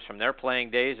stories from their playing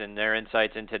days and their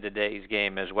insights into today's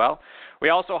game as well. We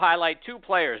also highlight 2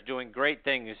 players doing great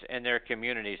things in their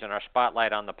communities in our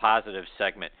Spotlight on the Positive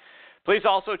segment. Please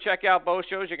also check out both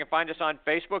shows. You can find us on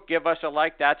Facebook. Give us a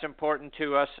like. That's important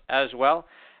to us as well.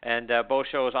 and both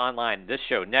shows online. This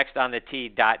show,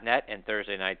 nextonthetee.net and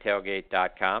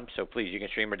ThursdayNightTailgate.com. So please, you can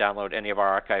stream or download any of our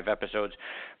archive episodes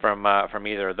from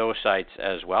either of those sites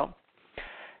as well.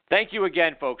 Thank you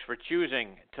again, folks, for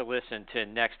choosing to listen to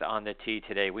Next on the Tee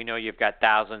today. We know you've got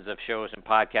thousands of shows and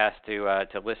podcasts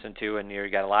to listen to, and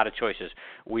you've got a lot of choices.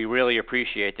 We really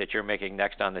appreciate that you're making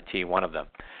Next on the Tee one of them.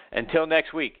 Until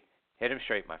next week, hit 'em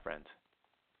straight, my friends.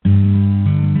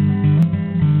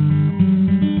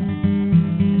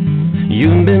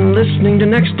 You've been listening to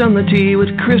Next on the Tee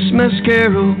with Chris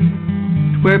Mascaro,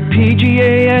 where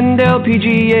PGA and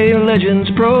LPGA legends,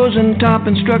 pros and top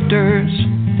instructors,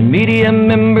 and media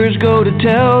members go to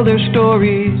tell their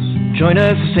stories. Join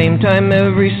us the same time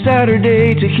every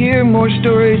Saturday to hear more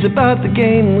stories about the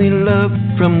game we love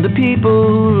from the people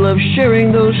who love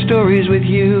sharing those stories with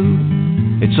you.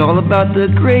 It's all about the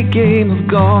great game of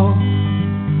golf.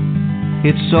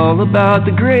 It's all about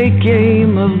the great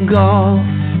game of golf.